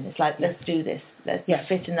intention. It's like, let's do this. Let's be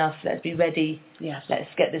fit enough. Let's be ready. Let's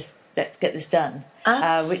get this done.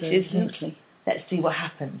 Which isn't, let's see what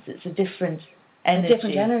happens. It's a different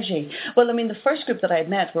energy. Well, I mean, the first group that I had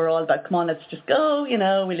met were all about, come on, let's just go,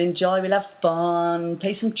 we'll enjoy, we'll have fun,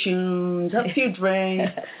 play some tunes, have a few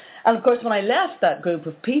drinks. And of course, when I left that group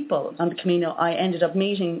of people on the Camino, I ended up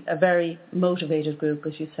meeting a very motivated group,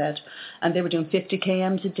 as you said, and they were doing 50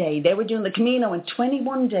 kms a day. They were doing the Camino in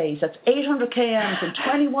 21 days. That's 800 kms in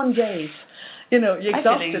 21 days. You're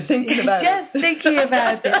exhausted thinking about it. Just thinking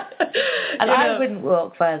about it. And I wouldn't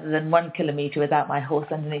walk further than 1 kilometre without my horse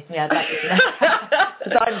underneath me. I'd like you to know.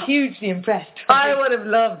 Because I'm hugely impressed. I would have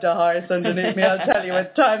loved a horse underneath me. I'll tell you,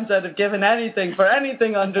 at times I'd have given anything for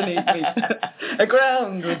anything underneath me. A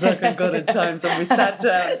ground was looking good at times when we sat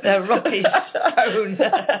down. A rocky stone.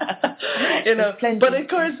 But of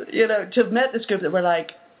course, to have met this group that were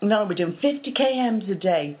like, no, we're doing 50 kms a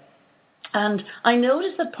day. And I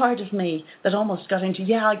noticed that part of me that almost got into,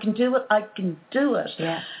 I can do it.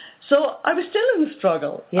 Yeah. So I was still in the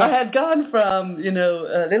struggle. Yeah. I had gone from, a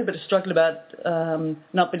little bit of struggle about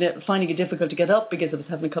finding it difficult to get up because I was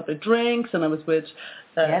having a couple of drinks and I was with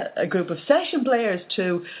a group of session players,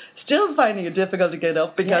 to still finding it difficult to get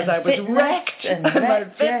up because I was wrecked and my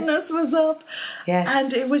fitness was up. Yes.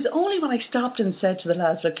 And it was only when I stopped and said to the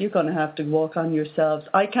lads, look, you're going to have to walk on yourselves.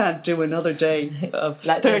 I can't do another day of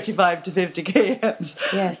 35 to 50 kms.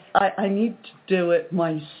 Yes. I need to do it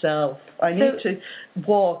myself. I need to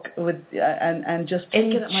walk with and just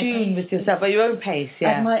take it at my tune pace. with yourself, at your own pace,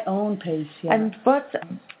 At my own pace, And what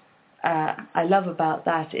I love about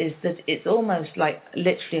that is that it's almost like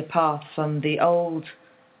literally a path from the old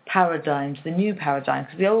paradigm to the new paradigm.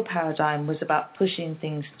 Because the old paradigm was about pushing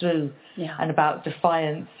things through and about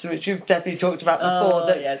defiance, which you've definitely talked about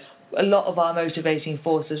before. A lot of our motivating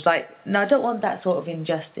forces, like, no, I don't want that sort of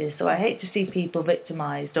injustice, or I hate to see people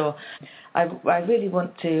victimised, or I really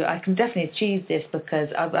want to, I can definitely achieve this because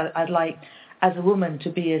I'd like, as a woman, to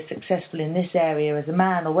be as successful in this area as a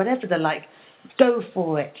man, or whatever they're like, go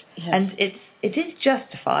for it. Yes. And it is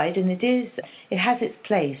justified, and it has its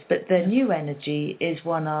place, but the new energy is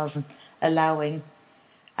one of allowing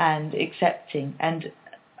and accepting, and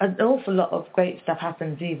an awful lot of great stuff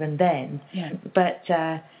happens even then. But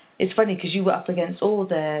it's funny because you were up against all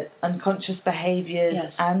the unconscious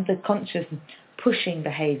behaviours and the conscious pushing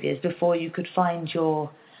behaviours before you could find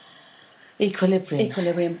your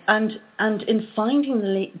equilibrium. And in finding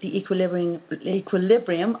the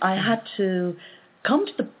equilibrium, I had to come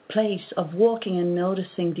to the place of walking and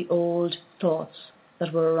noticing the old thoughts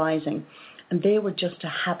that were arising. And they were just a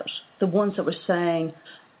habit. The ones that were saying,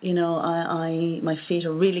 my feet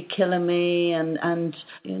are really killing me, and I'm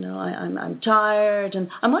tired, and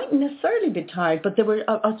I mightn't necessarily be tired, but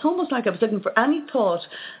it's almost like I was looking for any thought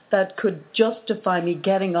that could justify me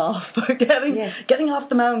getting off, getting off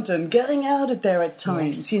the mountain, getting out of there at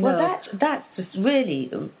times. Well, that's just really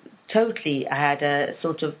totally. I had a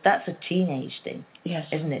sort of, that's a teenage thing. Yes.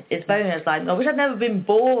 Isn't it? It's very much like, I wish I'd never been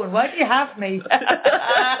born. Why do you have me?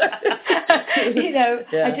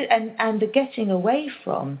 And the getting away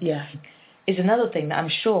from is another thing that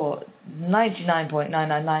I'm sure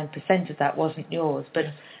 99.999% of that wasn't yours. But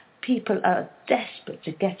people are desperate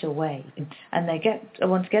to get away. And they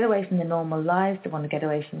want to get away from their normal lives. They want to get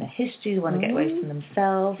away from their history. They want to get away from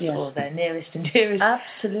themselves or their nearest and dearest.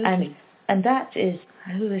 Absolutely. And that is,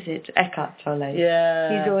 who is it? Eckhart Tolle.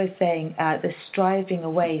 Yeah. He's always saying the striving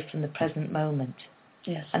away from the present moment.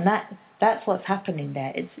 Yes. And that's what's happening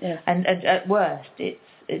there. And at worst,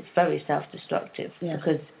 it's very self-destructive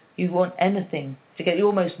because you want anything to get. You're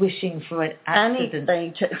almost wishing for an accident.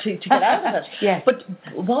 Anything to get out of it. Yes. But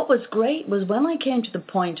what was great was when I came to the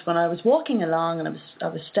point when I was walking along and I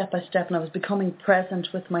was step by step and I was becoming present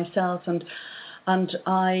with myself and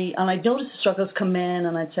I noticed the struggles come in,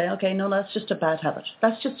 and I'd say, okay, no, that's just a bad habit.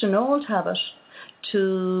 That's just an old habit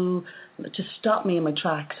to stop me in my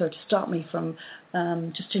tracks, or to stop me from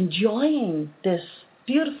just enjoying this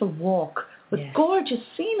beautiful walk with gorgeous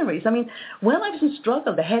sceneries. I mean, when I was in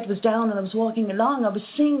struggle, the head was down and I was walking along, I was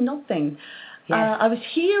seeing nothing. I was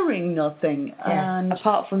hearing nothing. And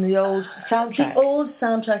apart from the old soundtrack. The old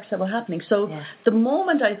soundtracks that were happening. So the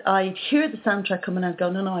moment I'd hear the soundtrack coming out, I'd go,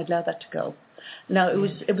 no, I'd allow that to go. Now, it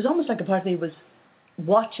was almost like a part of me was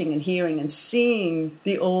watching and hearing and seeing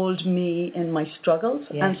the old me in my struggles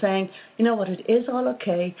and saying, you know what, it is all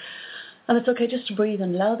okay. And it's okay just to breathe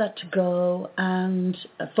and allow that to go and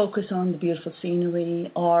focus on the beautiful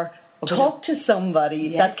scenery or talk to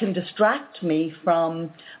somebody that can distract me from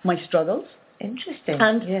my struggles. Interesting.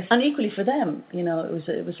 And equally for them,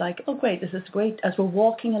 it was like, oh great, this is great. As we're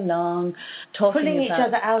walking along, talking pulling each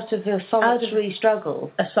other out of a solitary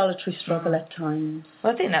struggle. A solitary struggle at times.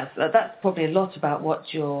 Well, I think that's probably a lot about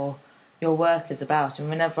what your work is about. And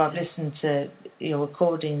whenever I've listened to your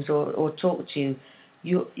recordings or talked to you,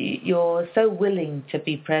 you're so willing to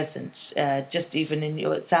be present, just even in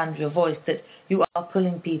your sound of your voice, that you are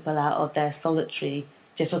pulling people out of their solitary,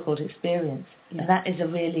 difficult experience. And that is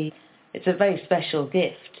it's a very special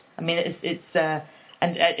gift. I mean,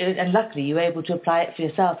 and luckily you were able to apply it for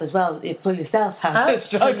yourself as well. You pull yourself out of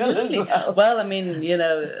struggle as well. Well, I mean,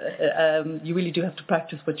 you really do have to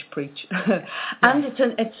practice what you preach, and it's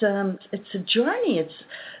a journey.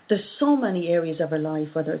 There's so many areas of our life,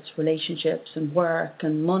 whether it's relationships and work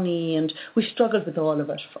and money, and we struggled with all of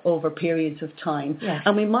it over periods of time. Yes.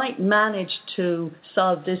 And we might manage to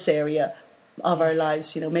solve this area of our lives,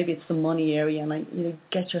 maybe it's the money area, and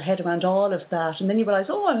get your head around all of that, and then you realise,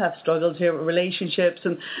 I have struggles here with relationships,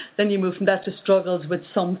 and then you move from that to struggles with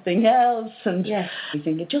something else, and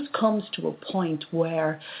it just comes to a point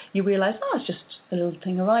where you realise, it's just a little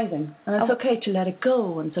thing arising, and it's okay to let it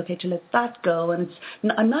go, and it's okay to let that go, and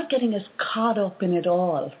I'm not getting as caught up in it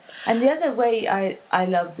all. And the other way I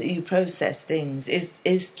love that you process things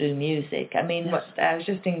is through music. I mean, I was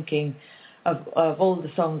just thinking of all the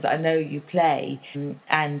songs that I know you play,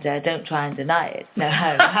 and don't try and deny it. No.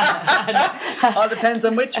 All depends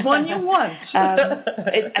on which one you want.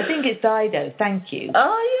 I think it's Dido, Thank You.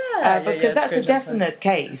 Oh, yeah. Because that's a definite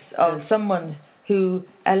case of someone who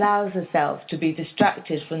allows herself to be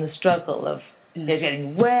distracted from the struggle of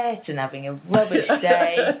getting wet and having a rubbish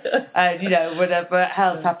day, and, whatever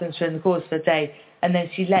else happens during the course of the day. And then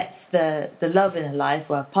she lets the love in her life,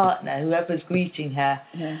 or her partner, whoever's greeting her,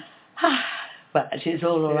 but it's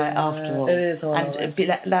all right after all. It is all right. And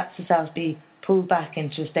let herself be pulled back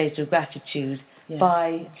into a state of gratitude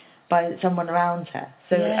by someone around her.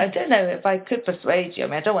 So I don't know if I could persuade you. I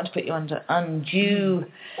mean, I don't want to put you under undue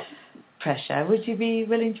pressure. Would you be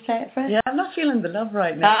willing to play it for us? Yeah, I'm not feeling the love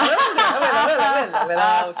right now.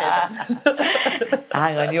 Okay.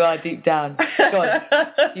 Hang on, you are deep down. Go on,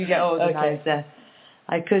 you get organised. Okay.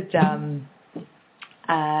 I could.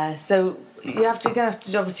 So you're going to have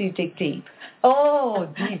to obviously dig deep. Oh,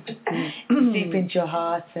 deep deep into your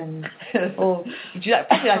heart, or would you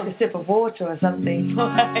probably like a sip of water or something?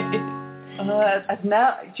 Now,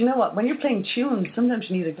 do you know what? When you're playing tunes, sometimes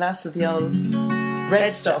you need a glass of the old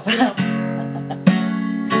red stuff.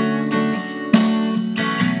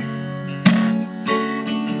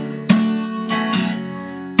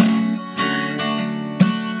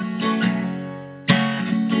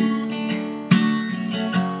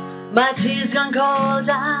 My tea's gone cold,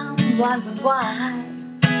 I'm wondering why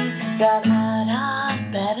got out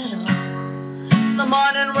of bed at all. The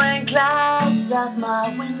morning rain clouds at my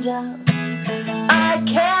window, I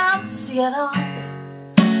can't see it all.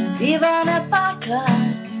 Even if I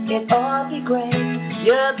could, it'd all be great.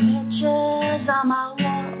 Your pictures on my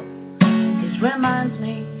wall, it reminds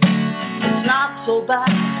me it's not so bad,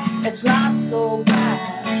 it's not so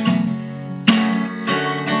bad.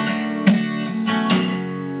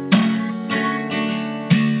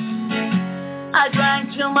 I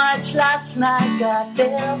drank too much last night, got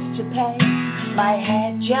bills to pay. My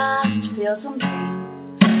head just feels empty.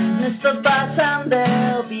 Miss the bus and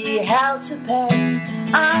there'll be hell to pay.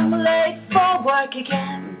 I'm late for work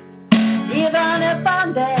again. Even if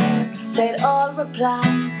I'm there, they'd all reply,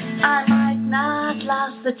 I might not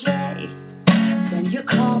last the day. Then you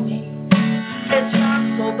call me, it's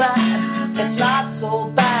not so bad, it's not so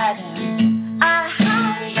bad. And I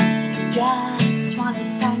just want to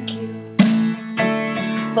thank you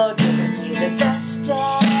for giving me the best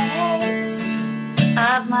day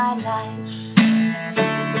of my life.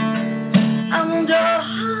 And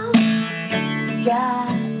got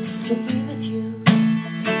to be with you,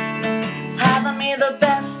 having me the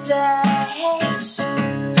best days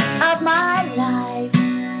of my life.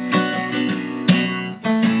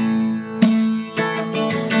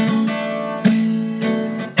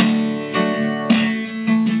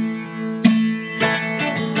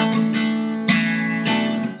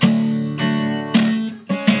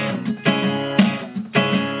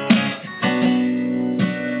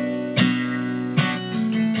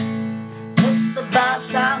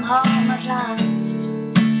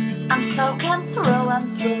 I'm soaking through and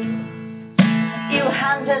through. You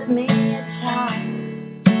handed me a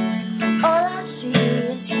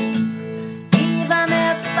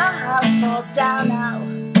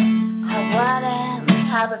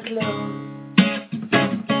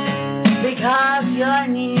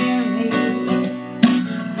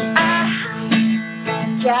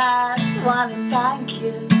just want to thank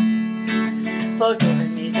you for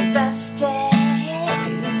giving me the best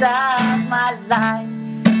days of my life.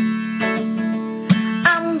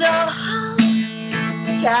 And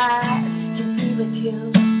just to be with you,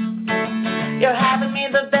 you're having me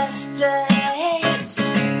the best days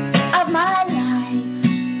of my life.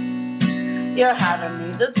 You're having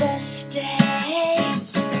me the best days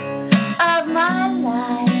of my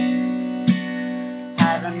life.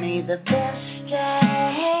 Having me the best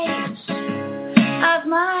days of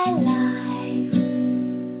my life.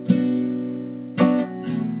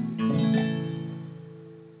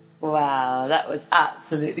 Wow, that was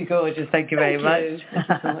absolutely gorgeous. Thank you very much. Thank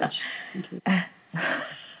you so much. Thank you.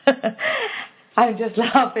 I'm just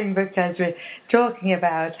laughing because we're talking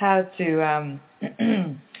about how to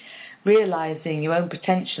realizing your own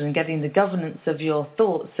potential and getting the governance of your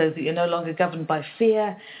thoughts so that you're no longer governed by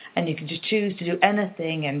fear and you can just choose to do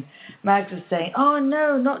anything. And Mags was saying, oh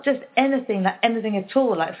no, not just anything, like anything at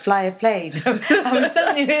all, like fly a plane. And we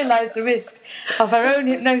suddenly realised the risk of her own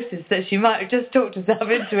hypnosis, that she might have just talked herself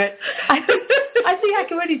into it. I think I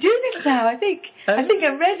can really do this now. I think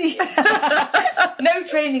I'm ready. No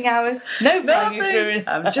training hours, no flying experience.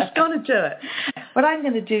 I'm just going to do it. What I'm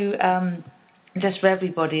going to do, just for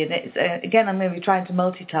everybody, and it's, again, I'm going to be trying to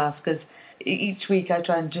multitask, because each week I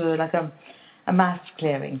try and do like a mass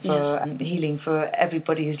clearing for healing for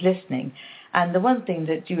everybody who's listening. And the one thing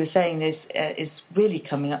that you were saying is really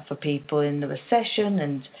coming up for people in the recession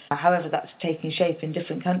and however that's taking shape in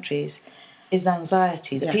different countries is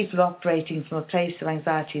anxiety. The people operating from a place of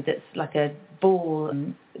anxiety that's like a ball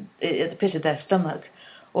at the pit of their stomach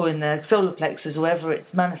or in the solar plexus, wherever it's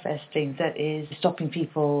manifesting, that is stopping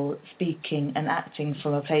people speaking and acting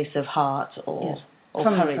from a place of heart or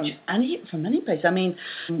courage. From any place. I mean,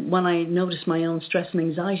 when I noticed my own stress and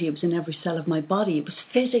anxiety, it was in every cell of my body. It was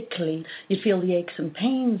physically, you feel the aches and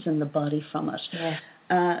pains in the body from it. Yes.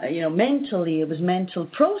 Mentally, it was mental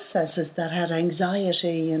processes that had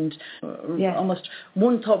anxiety and almost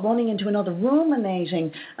one thought running into another,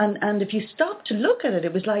 ruminating. And if you stop to look at it,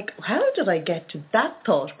 it was like, how did I get to that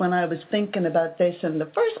thought when I was thinking about this in the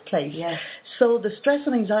first place? Yes. So the stress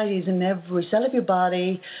and anxiety is in every cell of your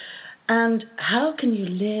body. And how can you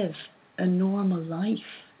live a normal life?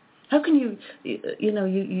 How can you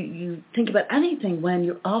think about anything when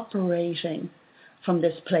you're operating from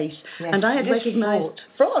this place? Yes. And I had recognised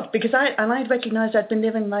fraud, because I had recognised I'd been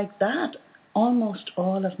living like that almost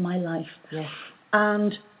all of my life. Yes.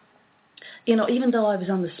 And, even though I was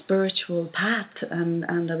on the spiritual path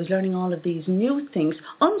and I was learning all of these new things,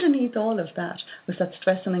 underneath all of that was that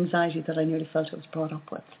stress and anxiety that I nearly felt I was brought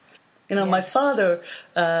up with. My father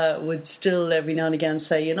would still every now and again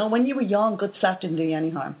say, when you were young, good slap didn't do you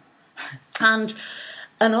any harm. And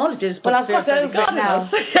all it is, well, I've got over it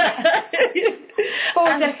now.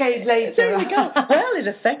 4 decades later. There we go. Well, it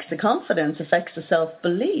affects the confidence, affects the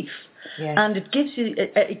self-belief. Yes. And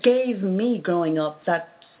it gave me growing up that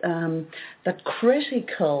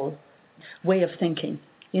critical way of thinking.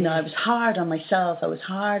 I was hard on myself, I was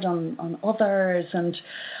hard on others, and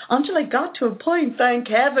until I got to a point, thank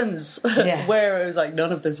heavens, where I was like,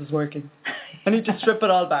 none of this is working. I need to strip it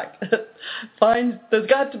all back. Fine, there's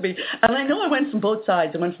got to be. And I know I went from both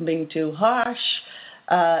sides. I went from being too harsh,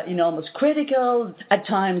 almost critical, at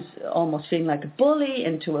times almost feeling like a bully,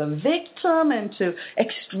 into a victim, into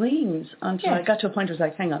extremes, until I got to a point where I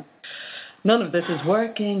was like, hang on, none of this is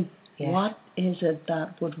working. Yes. What is it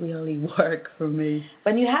that would really work for me?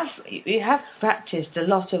 When you have practiced a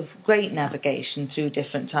lot of great navigation through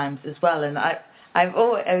different times as well, and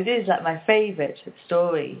it is like my favourite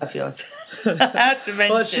story of yours. I have to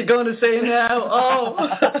mention. What's she going to say now?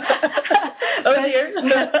 Oh dear.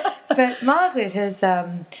 But Margaret has,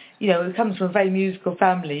 comes from a very musical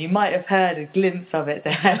family. You might have heard a glimpse of it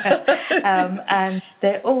there. And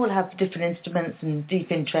they all have different instruments and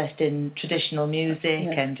deep interest in traditional music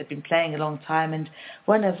and have been playing a long time. And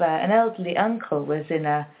one of an elderly uncle was in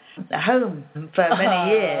a home for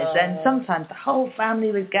many years, and sometimes the whole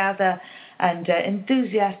family would gather and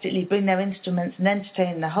enthusiastically bring their instruments and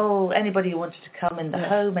entertain anybody who wanted to come in the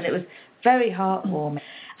home, and it was very heartwarming.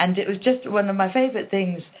 And it was just one of my favourite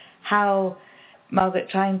things, how Margaret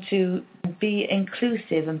trying to be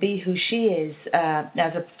inclusive and be who she is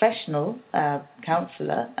as a professional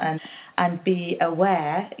counsellor and be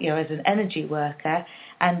aware, as an energy worker,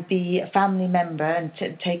 and be a family member and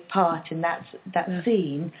take part in that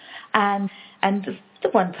scene. And the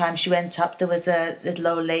one time she went up, there was a little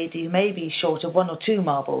old lady who may be short of 1 or 2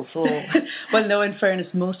 marbles. Or well, no, in fairness,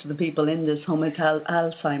 most of the people in this home had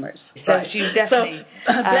Alzheimer's. So she definitely...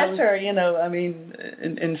 bless her, I mean,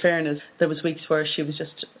 in fairness, there was weeks where she was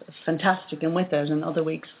just fantastic and with it, and other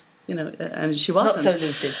weeks, and she wasn't. Not so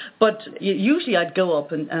lucid. But usually I'd go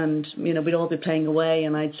up and we'd all be playing away,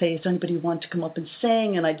 and I'd say, "Does anybody want to come up and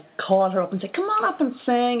sing?" And I'd call her up and say, "Come on up and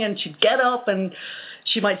sing," and she'd get up and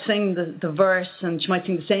she might sing the verse, and she might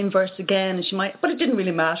sing the same verse again, and but it didn't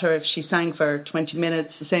really matter if she sang for 20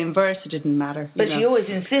 minutes the same verse. It didn't matter. But she always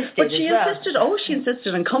insisted. But she insisted. Oh, she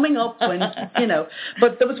insisted on coming up when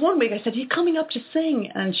But there was one week I said, "Are you coming up to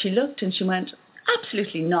sing?" And she looked and she went,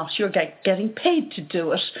 "Absolutely not. You're getting paid to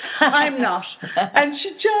do it. I'm not." And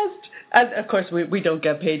she and of course we don't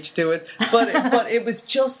get paid to do it, but it was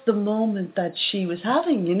just the moment that she was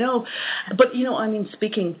having, But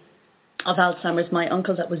speaking of Alzheimer's, my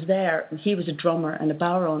uncle that was there, he was a drummer and a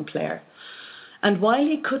bodhrán player. And while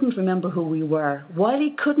he couldn't remember who we were, while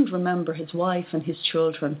he couldn't remember his wife and his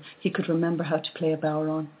children, he could remember how to play a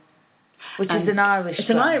bodhrán. Which is an Irish drum. It's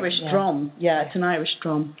an Irish drum. Yeah, it's an Irish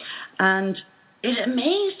drum. And it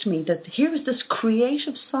amazed me that here was this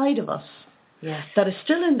creative side of us that is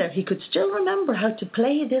still in there. He could still remember how to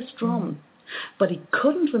play this drum, but he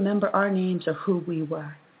couldn't remember our names or who we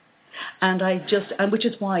were. And which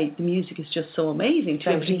is why the music is just so amazing to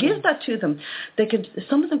be able to give that to them.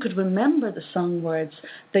 Some of them could remember the song words.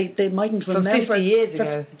 They mightn't remember. From 50 years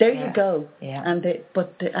ago. There you go. Yeah. And they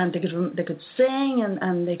could sing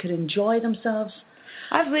and they could enjoy themselves.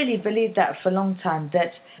 I've really believed that for a long time,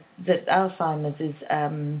 that Alzheimer's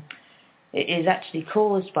is actually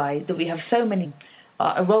caused by that we have so many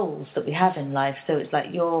roles that we have in life. So it's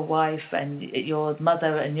like your wife and your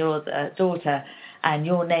mother and your daughter, and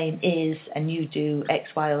your name is, and you do X,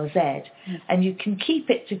 Y, or Z, and you can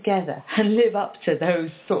keep it together and live up to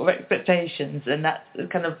those sort of expectations and that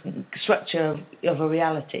kind of structure of a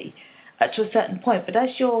reality to a certain point. But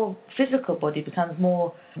as your physical body becomes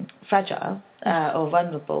more fragile or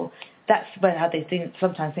vulnerable, that's when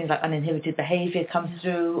sometimes things like uninhibited behaviour comes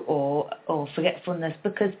through, or forgetfulness,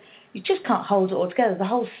 because you just can't hold it all together. The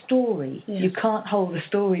whole story, you can't hold the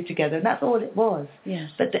story together, and that's all it was. Yes.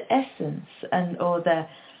 But the essence or the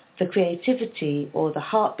creativity or the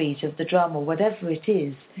heartbeat of the drum or whatever it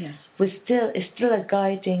is, is still a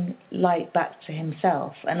guiding light back to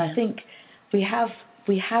himself. And I think we have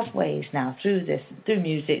ways now through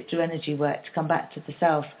music, through energy work, to come back to the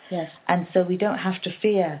self. Yes. And so we don't have to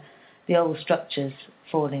fear the old structures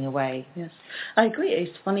falling away. Yes, I agree.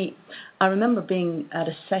 It's funny. I remember being at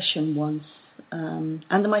a session once, and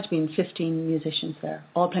there might have been 15 musicians there,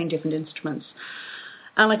 all playing different instruments.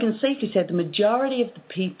 And I can safely say the majority of the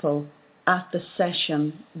people at the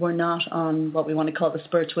session were not on what we want to call the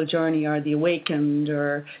spiritual journey or the awakened,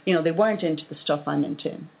 or they weren't into the stuff I'm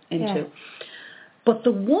into. Yeah. But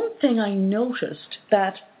the one thing I noticed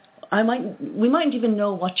that we mightn't even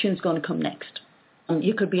know what tune's going to come next.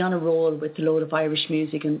 You could be on a roll with a load of Irish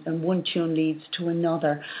music and one tune leads to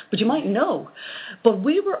another, but you might know. But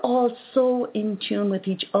we were all so in tune with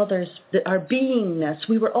each other's, our beingness.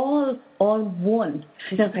 We were all one.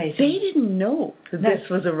 Now, they didn't know that this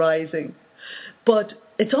was arising, but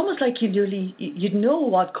it's almost like you'd know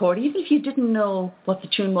what chord, even if you didn't know what the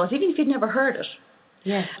tune was, even if you'd never heard it.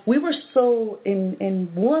 Yes. We were so in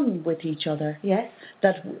one with each other. Yes.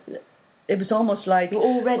 That it was almost like we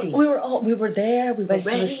were ready. We were there. We were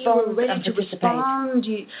ready to respond.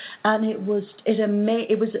 And it was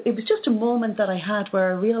just a moment that I had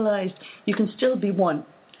where I realised you can still be one.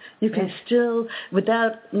 You can still,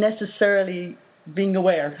 without necessarily being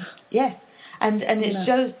aware. Yes, and it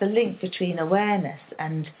shows the link between awareness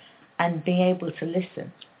and being able to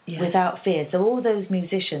listen without fear. So all those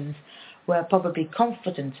musicians were probably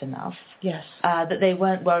confident enough that they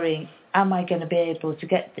weren't worrying, am I going to be able to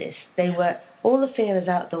get this? They were, all the fear is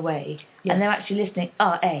out the way, and they're actually listening,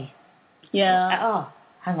 A. Yeah.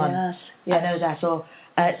 Hang on, I know that. Or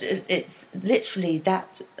it's literally that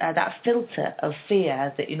filter of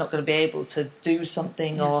fear that you're not going to be able to do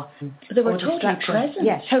something or they were totally present.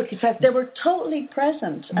 Yes, totally present. They were totally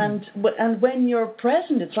present, and when you're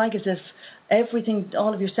present, it's like as if everything,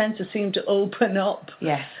 all of your senses seem to open up.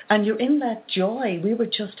 Yes, and you're in that joy. We were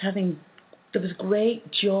just having. There was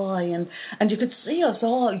great joy, and you could see us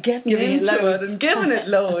all getting into it and giving it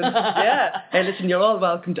loads. Yeah. Hey, listen, you're all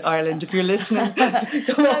welcome to Ireland if you're listening.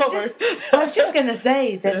 Come over. I was just going to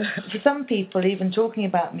say that for some people, even talking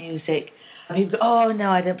about music, people go, oh no,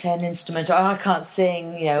 I don't play an instrument, or I can't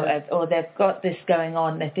sing, or they've got this going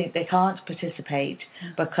on. They think they can't participate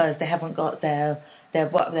because they haven't got their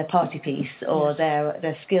party piece or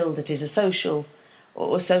their skill that is a social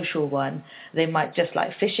one. They might just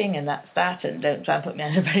like fishing, and that's that, and don't try and put me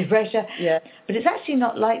under any pressure. Yeah. But it's actually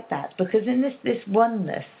not like that, because in this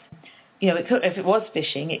oneness, it could, if it was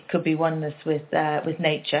fishing, it could be oneness with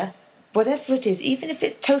nature, whatever it is, even if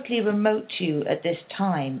it's totally remote to you at this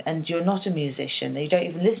time and you're not a musician, and you don't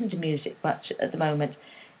even listen to music much at the moment,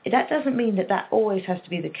 that doesn't mean that always has to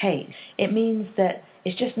be the case. It means that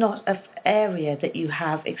it's just not an area that you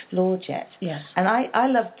have explored yet. Yes. And I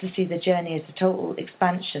love to see the journey as a total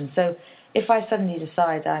expansion. So if I suddenly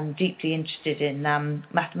decide I'm deeply interested in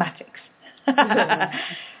mathematics, and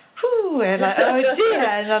like, oh dear,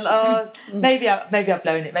 and maybe I've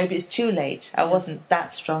blown it. Maybe it's too late. I wasn't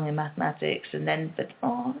that strong in mathematics, or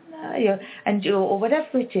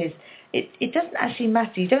whatever it is. It doesn't actually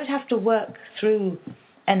matter. You don't have to work through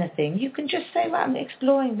anything. You can just say, well, I'm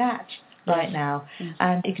exploring that right now,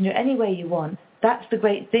 and you can do it any way you want. That's the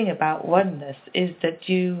great thing about oneness, is that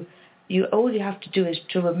you all you have to do is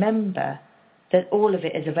to remember that all of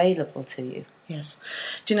it is available to you. Yes.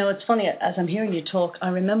 Do you know, it's funny, as I'm hearing you talk, I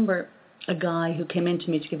remember a guy who came in to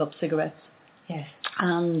me to give up cigarettes. Yes.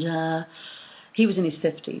 And he was in his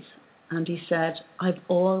 50s. And he said, I've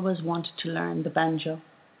always wanted to learn the banjo.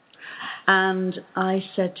 And I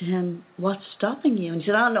said to him, what's stopping you? And he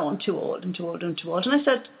said, oh, no, I'm too old. And I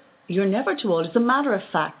said, you're never too old. As a matter of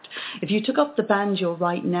fact, if you took up the banjo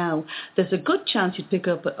right now, there's a good chance you'd pick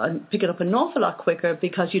it up an awful lot quicker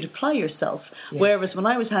because you'd apply yourself. Yeah. Whereas when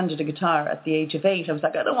I was handed a guitar at the age of 8, I was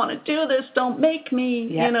like, I don't want to do this. Don't make me,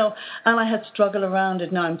 you know. And I had to struggle around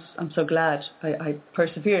it. Now I'm so glad I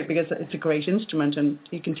persevered, because it's a great instrument and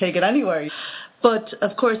you can take it anywhere. But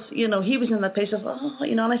of course, you know, he was in that place of,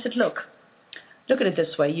 and I said, look at it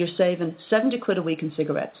this way. You're saving 70 quid a week in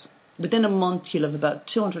cigarettes. Within a month, you'll have about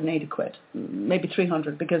 280 quid, maybe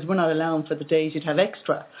 300, because we're not allowing for the days you'd have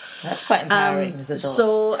extra. That's quite empowering as a thought.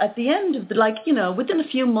 So at the end of within a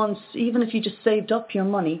few months, even if you just saved up your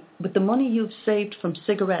money, with the money you've saved from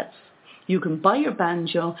cigarettes, you can buy your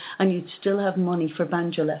banjo and you'd still have money for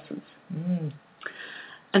banjo lessons. Mm.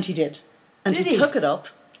 And he did. And he took it up.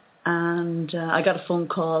 And I got a phone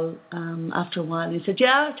call after a while, and he said,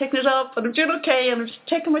 yeah, I've taken it up and I'm doing okay and I'm just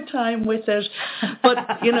taking my time with it.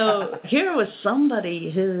 But, you know, here was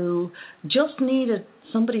somebody who just needed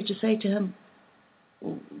somebody to say to him,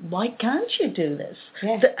 why can't you do this?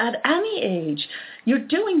 Yes. At any age, you're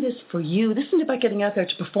doing this for you. This isn't about getting out there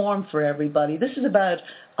to perform for everybody. This is about,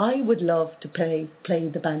 I would love to play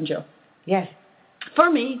the banjo. Yes.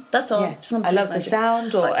 For me, that's all. Yeah. I love the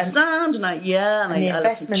sound, and I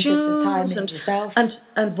love to choose, in yourself.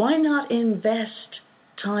 And why not invest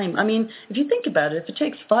time? I mean, if you think about it, if it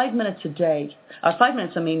takes 5 minutes a day, or 5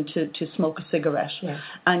 minutes, to smoke a cigarette,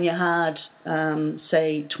 and you had,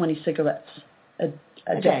 say, 20 cigarettes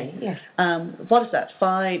a day. Yes. What is that?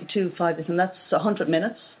 5, and that's 100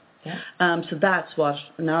 minutes. Yeah. So that's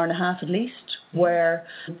an hour and a half at least, where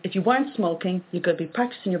if you weren't smoking, you could be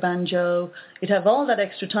practicing your banjo, you'd have all that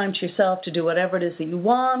extra time to yourself to do whatever it is that you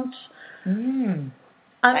want.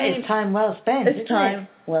 That is time well spent. It's time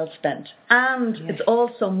well spent. And it's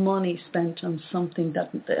also money spent on something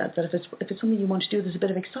that if it's something you want to do, there's a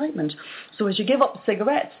bit of excitement. So as you give up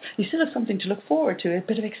cigarettes, you still have something to look forward to, a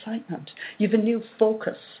bit of excitement. You have a new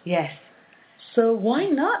focus. Yes. So why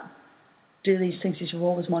not do these things that you've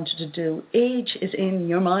always wanted to do? Age is in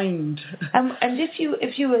your mind. And if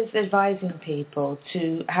you was advising people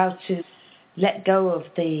to how to let go of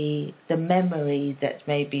the memory that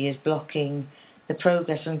maybe is blocking the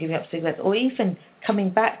progress on giving up cigarettes, or even coming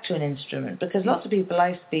back to an instrument, because lots of people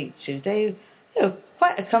I speak to, they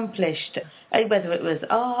quite accomplished, whether it was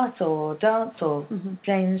art or dance or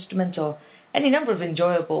playing an instrument or any number of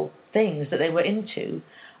enjoyable things that they were into.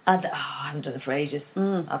 And I haven't done it for ages.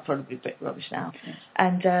 I'll probably be a bit rubbish now. Yes.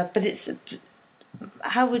 And but it's,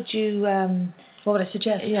 how would you? What would I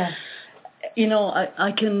suggest? Yeah. You know,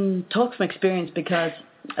 I can talk from experience, because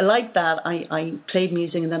like that, I played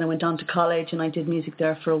music and then I went on to college and I did music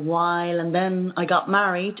there for a while, and then I got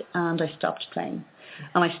married and I stopped playing.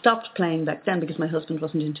 And I stopped playing back then because my husband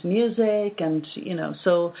wasn't into music, and there's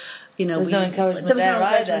no encouragement there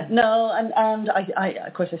either. No, and I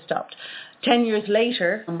of course I stopped. 10 years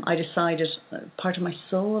later, I decided part of my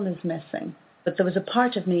soul is missing. But there was a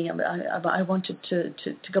part of me, I wanted to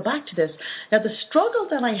go back to this. Now, the struggle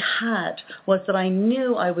that I had was that I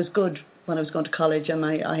knew I was good when I was going to college, and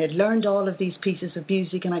I had learned all of these pieces of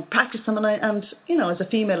music, and I practiced them, and as a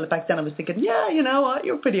female back then, I was thinking, you know what,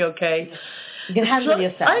 you're pretty okay. You can handle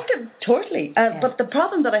yourself. I could, totally. But the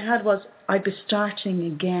problem that I had was I'd be starting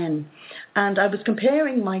again, and I was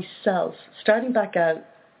comparing myself, starting back out,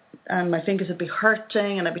 and my fingers would be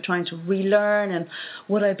hurting, and I'd be trying to relearn, and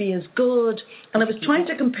would I be as good? And I was trying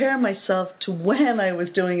to compare myself to when I was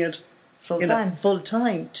doing it full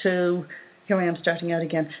time to here I am starting out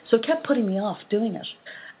again. So it kept putting me off doing it.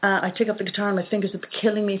 I take up the guitar and my fingers would be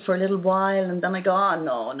killing me for a little while, and then I go, oh,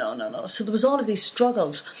 no. So there was all of these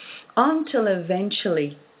struggles until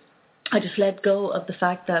eventually I just let go of the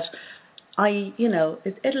fact that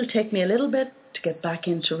it'll take me a little bit to get back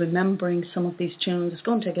into remembering some of these tunes. It's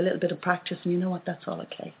going to take a little bit of practice, and you know what, that's all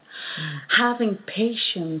okay. Having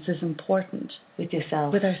patience is important. With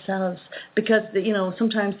yourself. With ourselves. Because,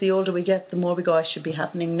 sometimes the older we get, the more we go, I should be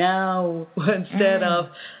happening now, instead of,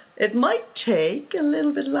 it might take a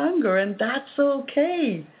little bit longer, and that's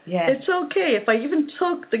okay. Yeah. It's okay. If I even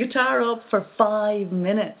took the guitar up for 5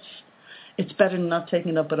 minutes, it's better than not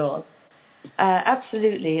taking it up at all.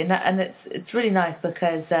 Absolutely, and it's really nice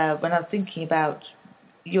because when I was thinking about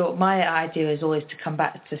my idea is always to come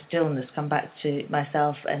back to stillness, come back to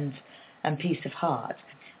myself and peace of heart,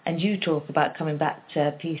 and you talk about coming back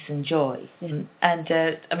to peace and joy. And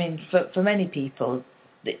I mean, for many people,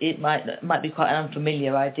 it might be quite an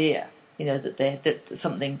unfamiliar idea, that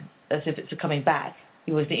something as if it's a coming back.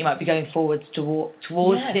 You always think you might be going forwards towards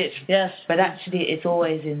it, yes, but actually it's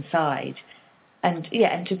always inside. And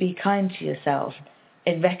to be kind to yourself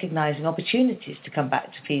in recognising opportunities to come back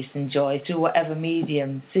to peace and joy through whatever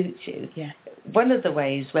medium suits you. Yeah. One of the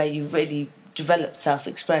ways where you really developed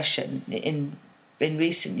self-expression in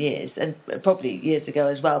recent years, and probably years ago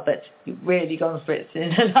as well, but you've really gone for it in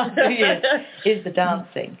the last 2 years, is the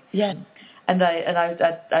dancing. Yeah. And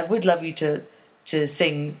I would love you to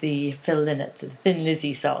sing the Phil Lynott, the Thin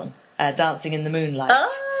Lizzy song, Dancing in the Moonlight.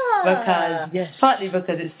 Partly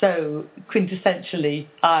because it's so quintessentially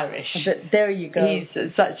Irish. But there you go. He's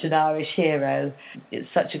such an Irish hero. It's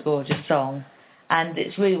such a gorgeous song, and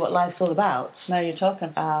it's really what life's all about. Now you're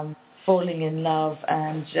talking. Falling in love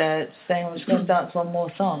and saying, I'm just going to dance one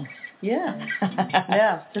more song. Yeah.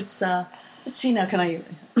 Yeah. Let's see now, can I...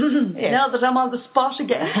 Now that I'm on the spot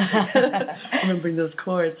again. Remembering those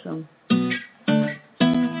chords.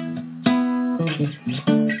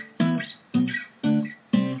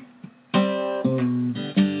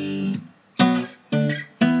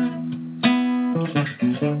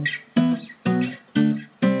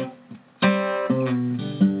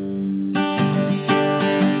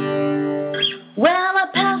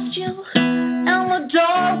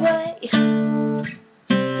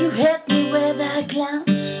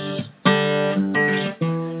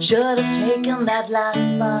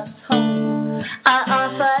 Last bus home, I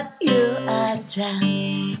offered you a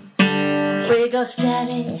dance. We go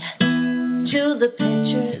steady to the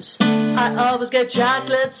pictures. I always get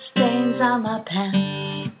chocolate stains on my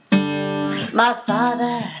pants. My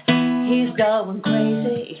father, he's going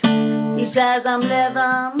crazy. He says I'm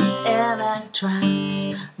living in a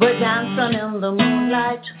trance. We're dancing in the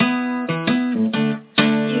moonlight.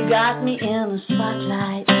 You got me in the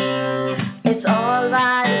spotlight. It's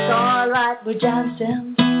alright, we're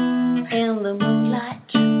dancing in the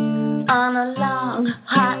moonlight on a long,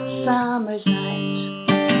 hot summer's night.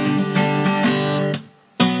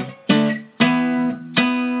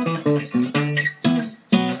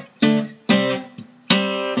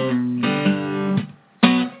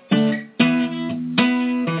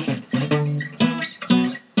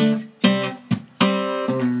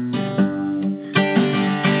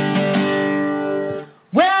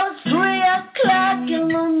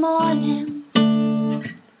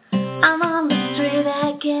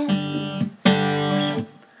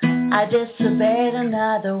 I disobeyed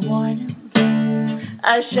another warning.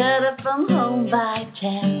 I shut up from home by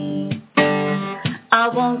 10. I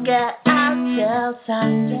won't get out till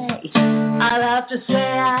Sunday. I'll have to say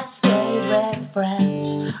I stayed with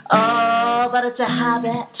friends. Oh, but it's a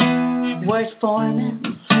habit worth forming.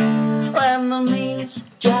 When the means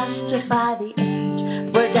justify the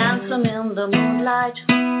end. We're dancing in the moonlight.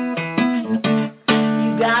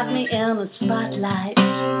 You got me in the spotlight.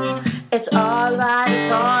 It's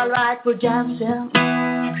alright, we're dancing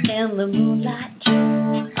in the moonlight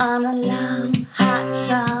on a long, hot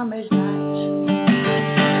summer's night.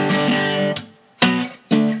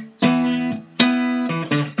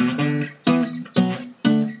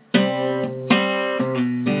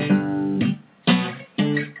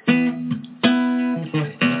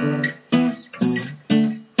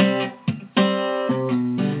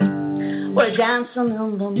 We're dancing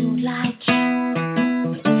in the moonlight.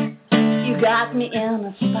 Got me in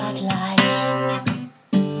a spotlight.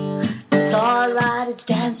 It's alright, it's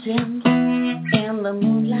dancing in the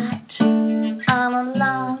moonlight on a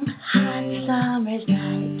long, hot summer's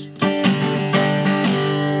night.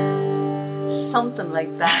 Something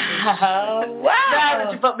like that. Oh, wow! Now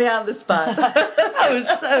that you put me on the spot. That was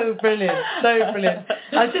so brilliant, so brilliant.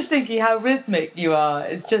 I was just thinking how rhythmic you are.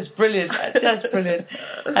 It's just brilliant, just brilliant.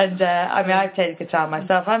 And I mean, I play the guitar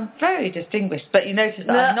myself. I'm very distinguished, but you notice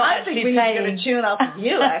that I'm not actually playing. I think we need to get a tune off of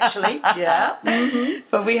you, actually. Yeah. Mm-hmm.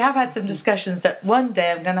 But we have had some discussions that one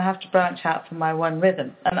day I'm going to have to branch out from my one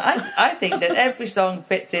rhythm. And I think that every song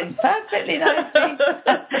fits in perfectly nicely.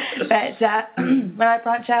 But when I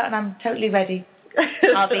branch out and I'm totally ready,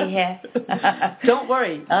 I'll be here. Don't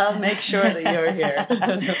worry, I'll make sure that you're here.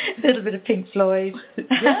 A little bit of Pink Floyd.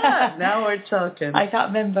 Yeah, now we're talking. I can't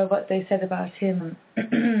remember what they said about him.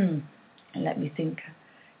 Let me think.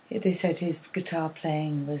 They said his guitar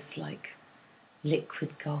playing was like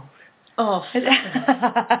liquid gold. Oh. But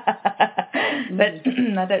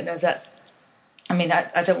I don't know if that's... I mean,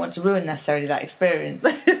 I don't want to ruin necessarily that experience.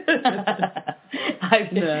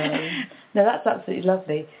 No, that's absolutely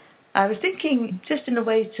lovely. I was thinking, just in a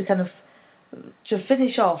way to kind of, to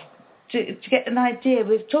finish off, to get an idea,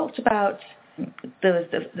 we've talked about there's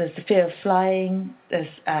the fear of flying, there's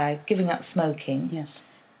giving up smoking, yes.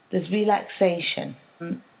 There's relaxation.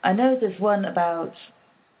 I know there's one about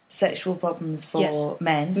sexual problems for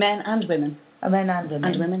men. Men and women. Men and women.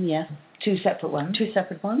 And women, yeah. Two separate ones.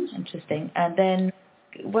 Interesting. And then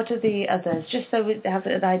what are the others? Just so we have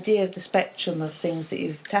an idea of the spectrum of things that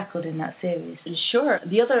you've tackled in that series. Sure.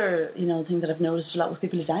 The other, thing that I've noticed a lot with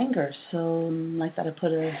people is anger. So, like that, I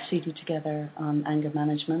put a CD together on anger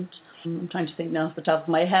management. I'm trying to think now off the top of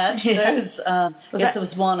my head. Yeah. There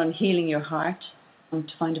was one on healing your heart, to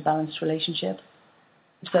find a balanced relationship.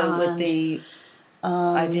 So with the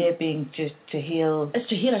idea being to heal... It's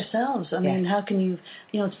to heal ourselves. I mean, how can you...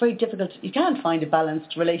 it's very difficult. You can't find a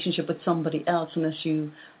balanced relationship with somebody else unless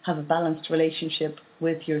you have a balanced relationship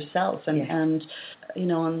with yourself. And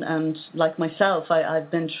like myself,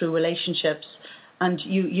 I've been through relationships, and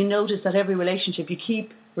you notice that every relationship you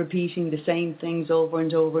keep repeating the same things over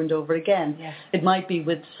and over and over again. Yes. It might be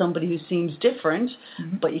with somebody who seems different,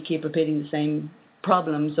 but you keep repeating the same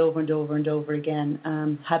problems over and over and over again.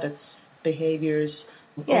 Habits, behaviours,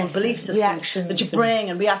 old belief systems reactions that you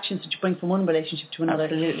bring, and reactions that you bring from one relationship to another.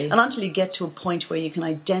 Absolutely. And until you get to a point where you can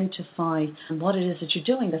identify what it is that you're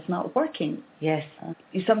doing that's not working. Yes.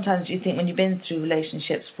 Sometimes you think when you've been through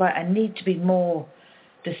relationships, right, I need to be more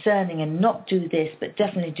discerning and not do this, but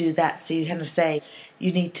definitely do that. So you kind of say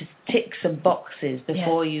you need to tick some boxes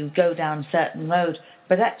before you go down a certain road.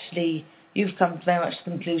 But actually, you've come very much to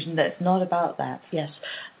the conclusion that it's not about that. Yes.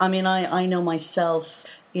 I mean, I know myself,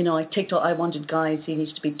 I wanted guys who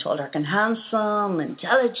needs to be tall, dark and handsome,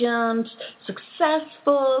 intelligent,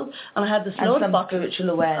 successful, and I had this load of boxes.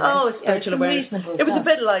 Spiritual awareness. Oh, spiritual awareness. It was a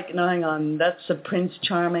bit like, hang on, that's a Prince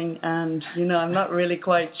Charming, and, I'm not really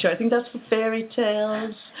quite sure. I think that's for fairy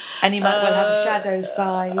tales. And you might well have a shadow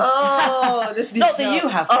side. Oh, this not that you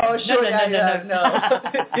have. Oh, sure,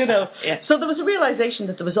 no. So there was a realization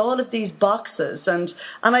that there was all of these boxes, and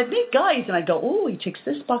I'd meet guys, and I'd go, oh, he ticks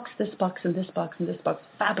this box, and this box, and this box.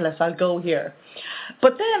 Fabulous, I'll go here.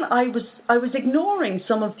 But then I was ignoring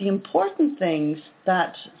some of the important things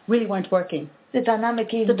that really weren't working. The dynamic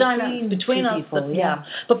between us, people,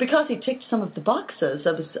 But because he ticked some of the boxes,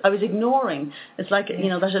 I was ignoring. It's like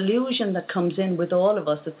that illusion that comes in with all of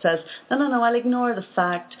us that says, no, I'll ignore the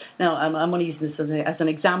fact. Now I'm only using this as an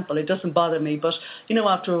example. It doesn't bother me, but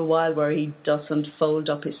after a while where he doesn't fold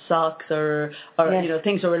up his socks or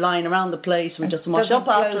things are lying around the place and he doesn't wash up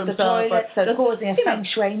after himself, the toilet, so causing a feng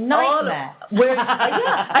shui nightmare.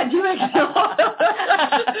 And you ignore,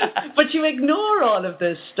 but you ignore all of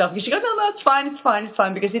this stuff because you go, no, it's fine. It's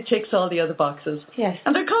fine, because it ticks all the other boxes. Yes.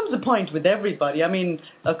 And there comes a point with everybody. I mean,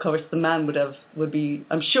 of course, the man would be,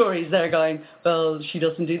 I'm sure he's there going, well, she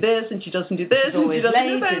doesn't do this, and she doesn't do this, and she doesn't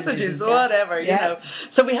do this, and she's whatever,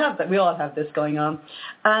 So we all have this going on.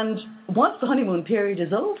 And once the honeymoon period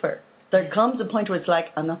is over, there comes a point where it's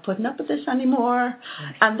like, I'm not putting up with this anymore.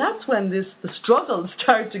 Yes. And that's when the struggles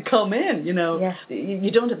start to come in, Yes.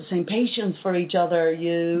 You don't have the same patience for each other,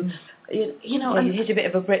 and you hit a bit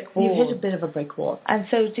of a brick wall. You hit a bit of a brick wall. And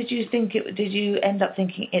so did you end up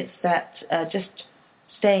thinking it's that just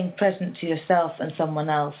staying present to yourself and someone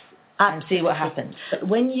else and see what happens?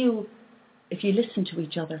 If you listen to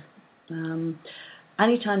each other,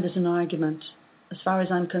 anytime there's an argument, as far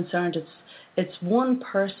as I'm concerned, it's one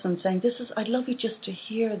person saying, I'd love you just to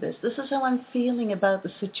hear this. This is how I'm feeling about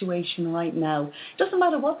the situation right now. It doesn't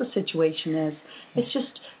matter what the situation is. It's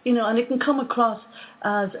just, and it can come across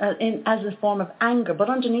as a form of anger, but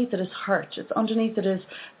underneath it is hurt. Underneath it is,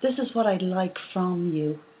 this is what I'd like from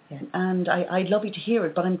you. And I'd love you to hear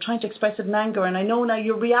it, but I'm trying to express it in anger, and I know now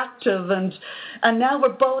you're reactive, and now we're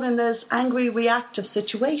both in this angry, reactive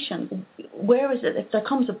situation. Where is it? If there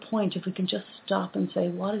comes a point, if we can just stop and say,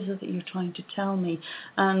 what is it that you're trying to tell me?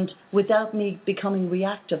 And without me becoming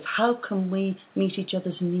reactive, how can we meet each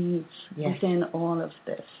other's needs within all of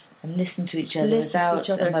this? And listen to each other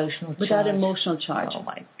without emotional charge. Oh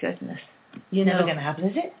my goodness. Never going to happen,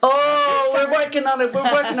 is it? Oh, we're working on it.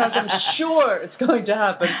 I'm sure it's going to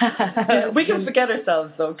happen. We can forget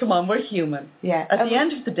ourselves, though. Come on, we're human. Yeah. At the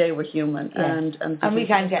end of the day, we're human. And we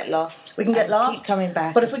can get lost. We can get lost. Keep coming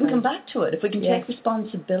back. But if we can come back to it, if we can take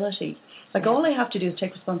responsibility, all I have to do is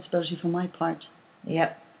take responsibility for my part.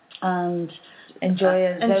 Yep. And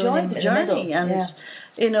enjoy the journey.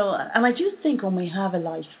 And I do think when we have a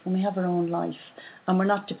life, when we have our own life, and we're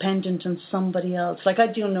not dependent on somebody else. Like, I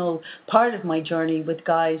do know part of my journey with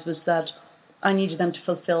guys was that I needed them to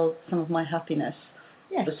fulfill some of my happiness.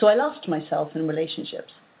 Yeah. So I lost myself in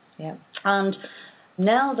relationships. Yeah. And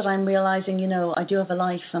now that I'm realizing, I do have a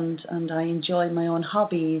life and I enjoy my own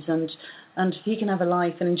hobbies, and he can have a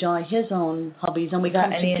life and enjoy his own hobbies, and we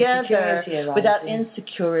come together without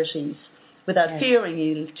insecurities. Without fearing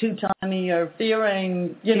you too-timey or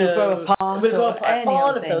fearing, we'll grow apart,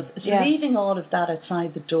 all of those. So leaving all of that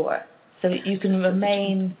outside the door. So that you can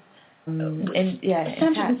remain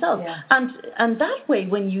essentially themselves. Yeah. And that way,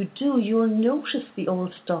 when you do, you'll notice the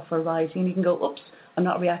old stuff arising. You can go, oops, I'm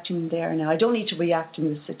not reacting there now. I don't need to react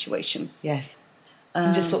in this situation. Yes.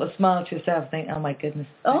 And just sort of smile to yourself and think, oh my goodness,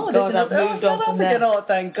 I've moved on from there.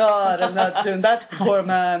 Thank God I'm not doing that to the poor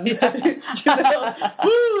man. Woo,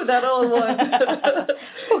 that old one.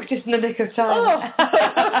 Just in the nick of time.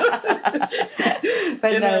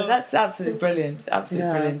 But that's absolutely brilliant,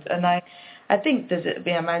 brilliant. And I think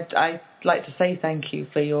I'd like to say thank you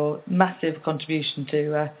for your massive contribution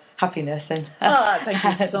to happiness and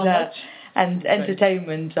thank you so much. And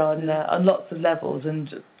entertainment on lots of levels,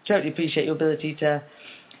 and totally appreciate your ability to,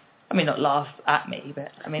 not laugh at me,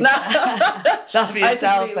 but laugh at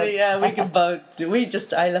yourself. We can both do.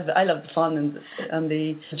 I love the fun and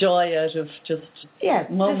the joy out of just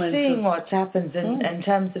moments. Just seeing what happens in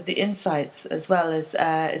terms of the insights as well is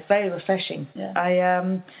it's very refreshing.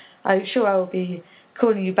 Yeah. I'm sure I will be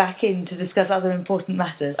calling you back in to discuss other important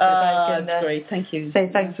matters. That's great. Thank you. Say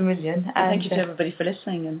thanks a million. And thank you to everybody for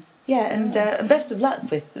listening. And best of luck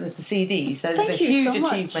with the CD. So it's a huge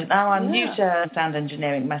achievement. Now, I'm new to sound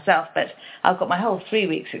engineering myself, but I've got my whole 3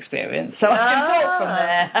 weeks experience, so I can talk from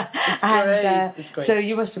there. It's great. So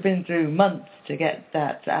you must have been through months to get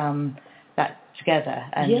that together.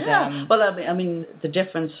 And, well, the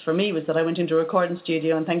difference for me was that I went into a recording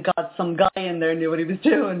studio, and thank God some guy in there knew what he was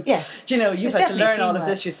doing. Yes. You've had to learn all of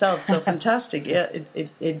this yourself, so fantastic. Yeah,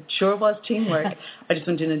 it sure was teamwork. I just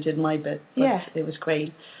went in and did my bit, but it was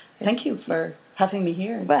great. Thank you for having me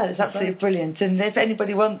here. Well, it's absolutely brilliant. And if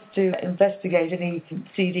anybody wants to investigate any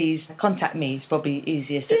CDs, contact me. It's probably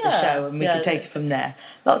easiest at the show, and we can take it from there.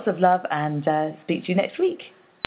 Lots of love, and speak to you next week.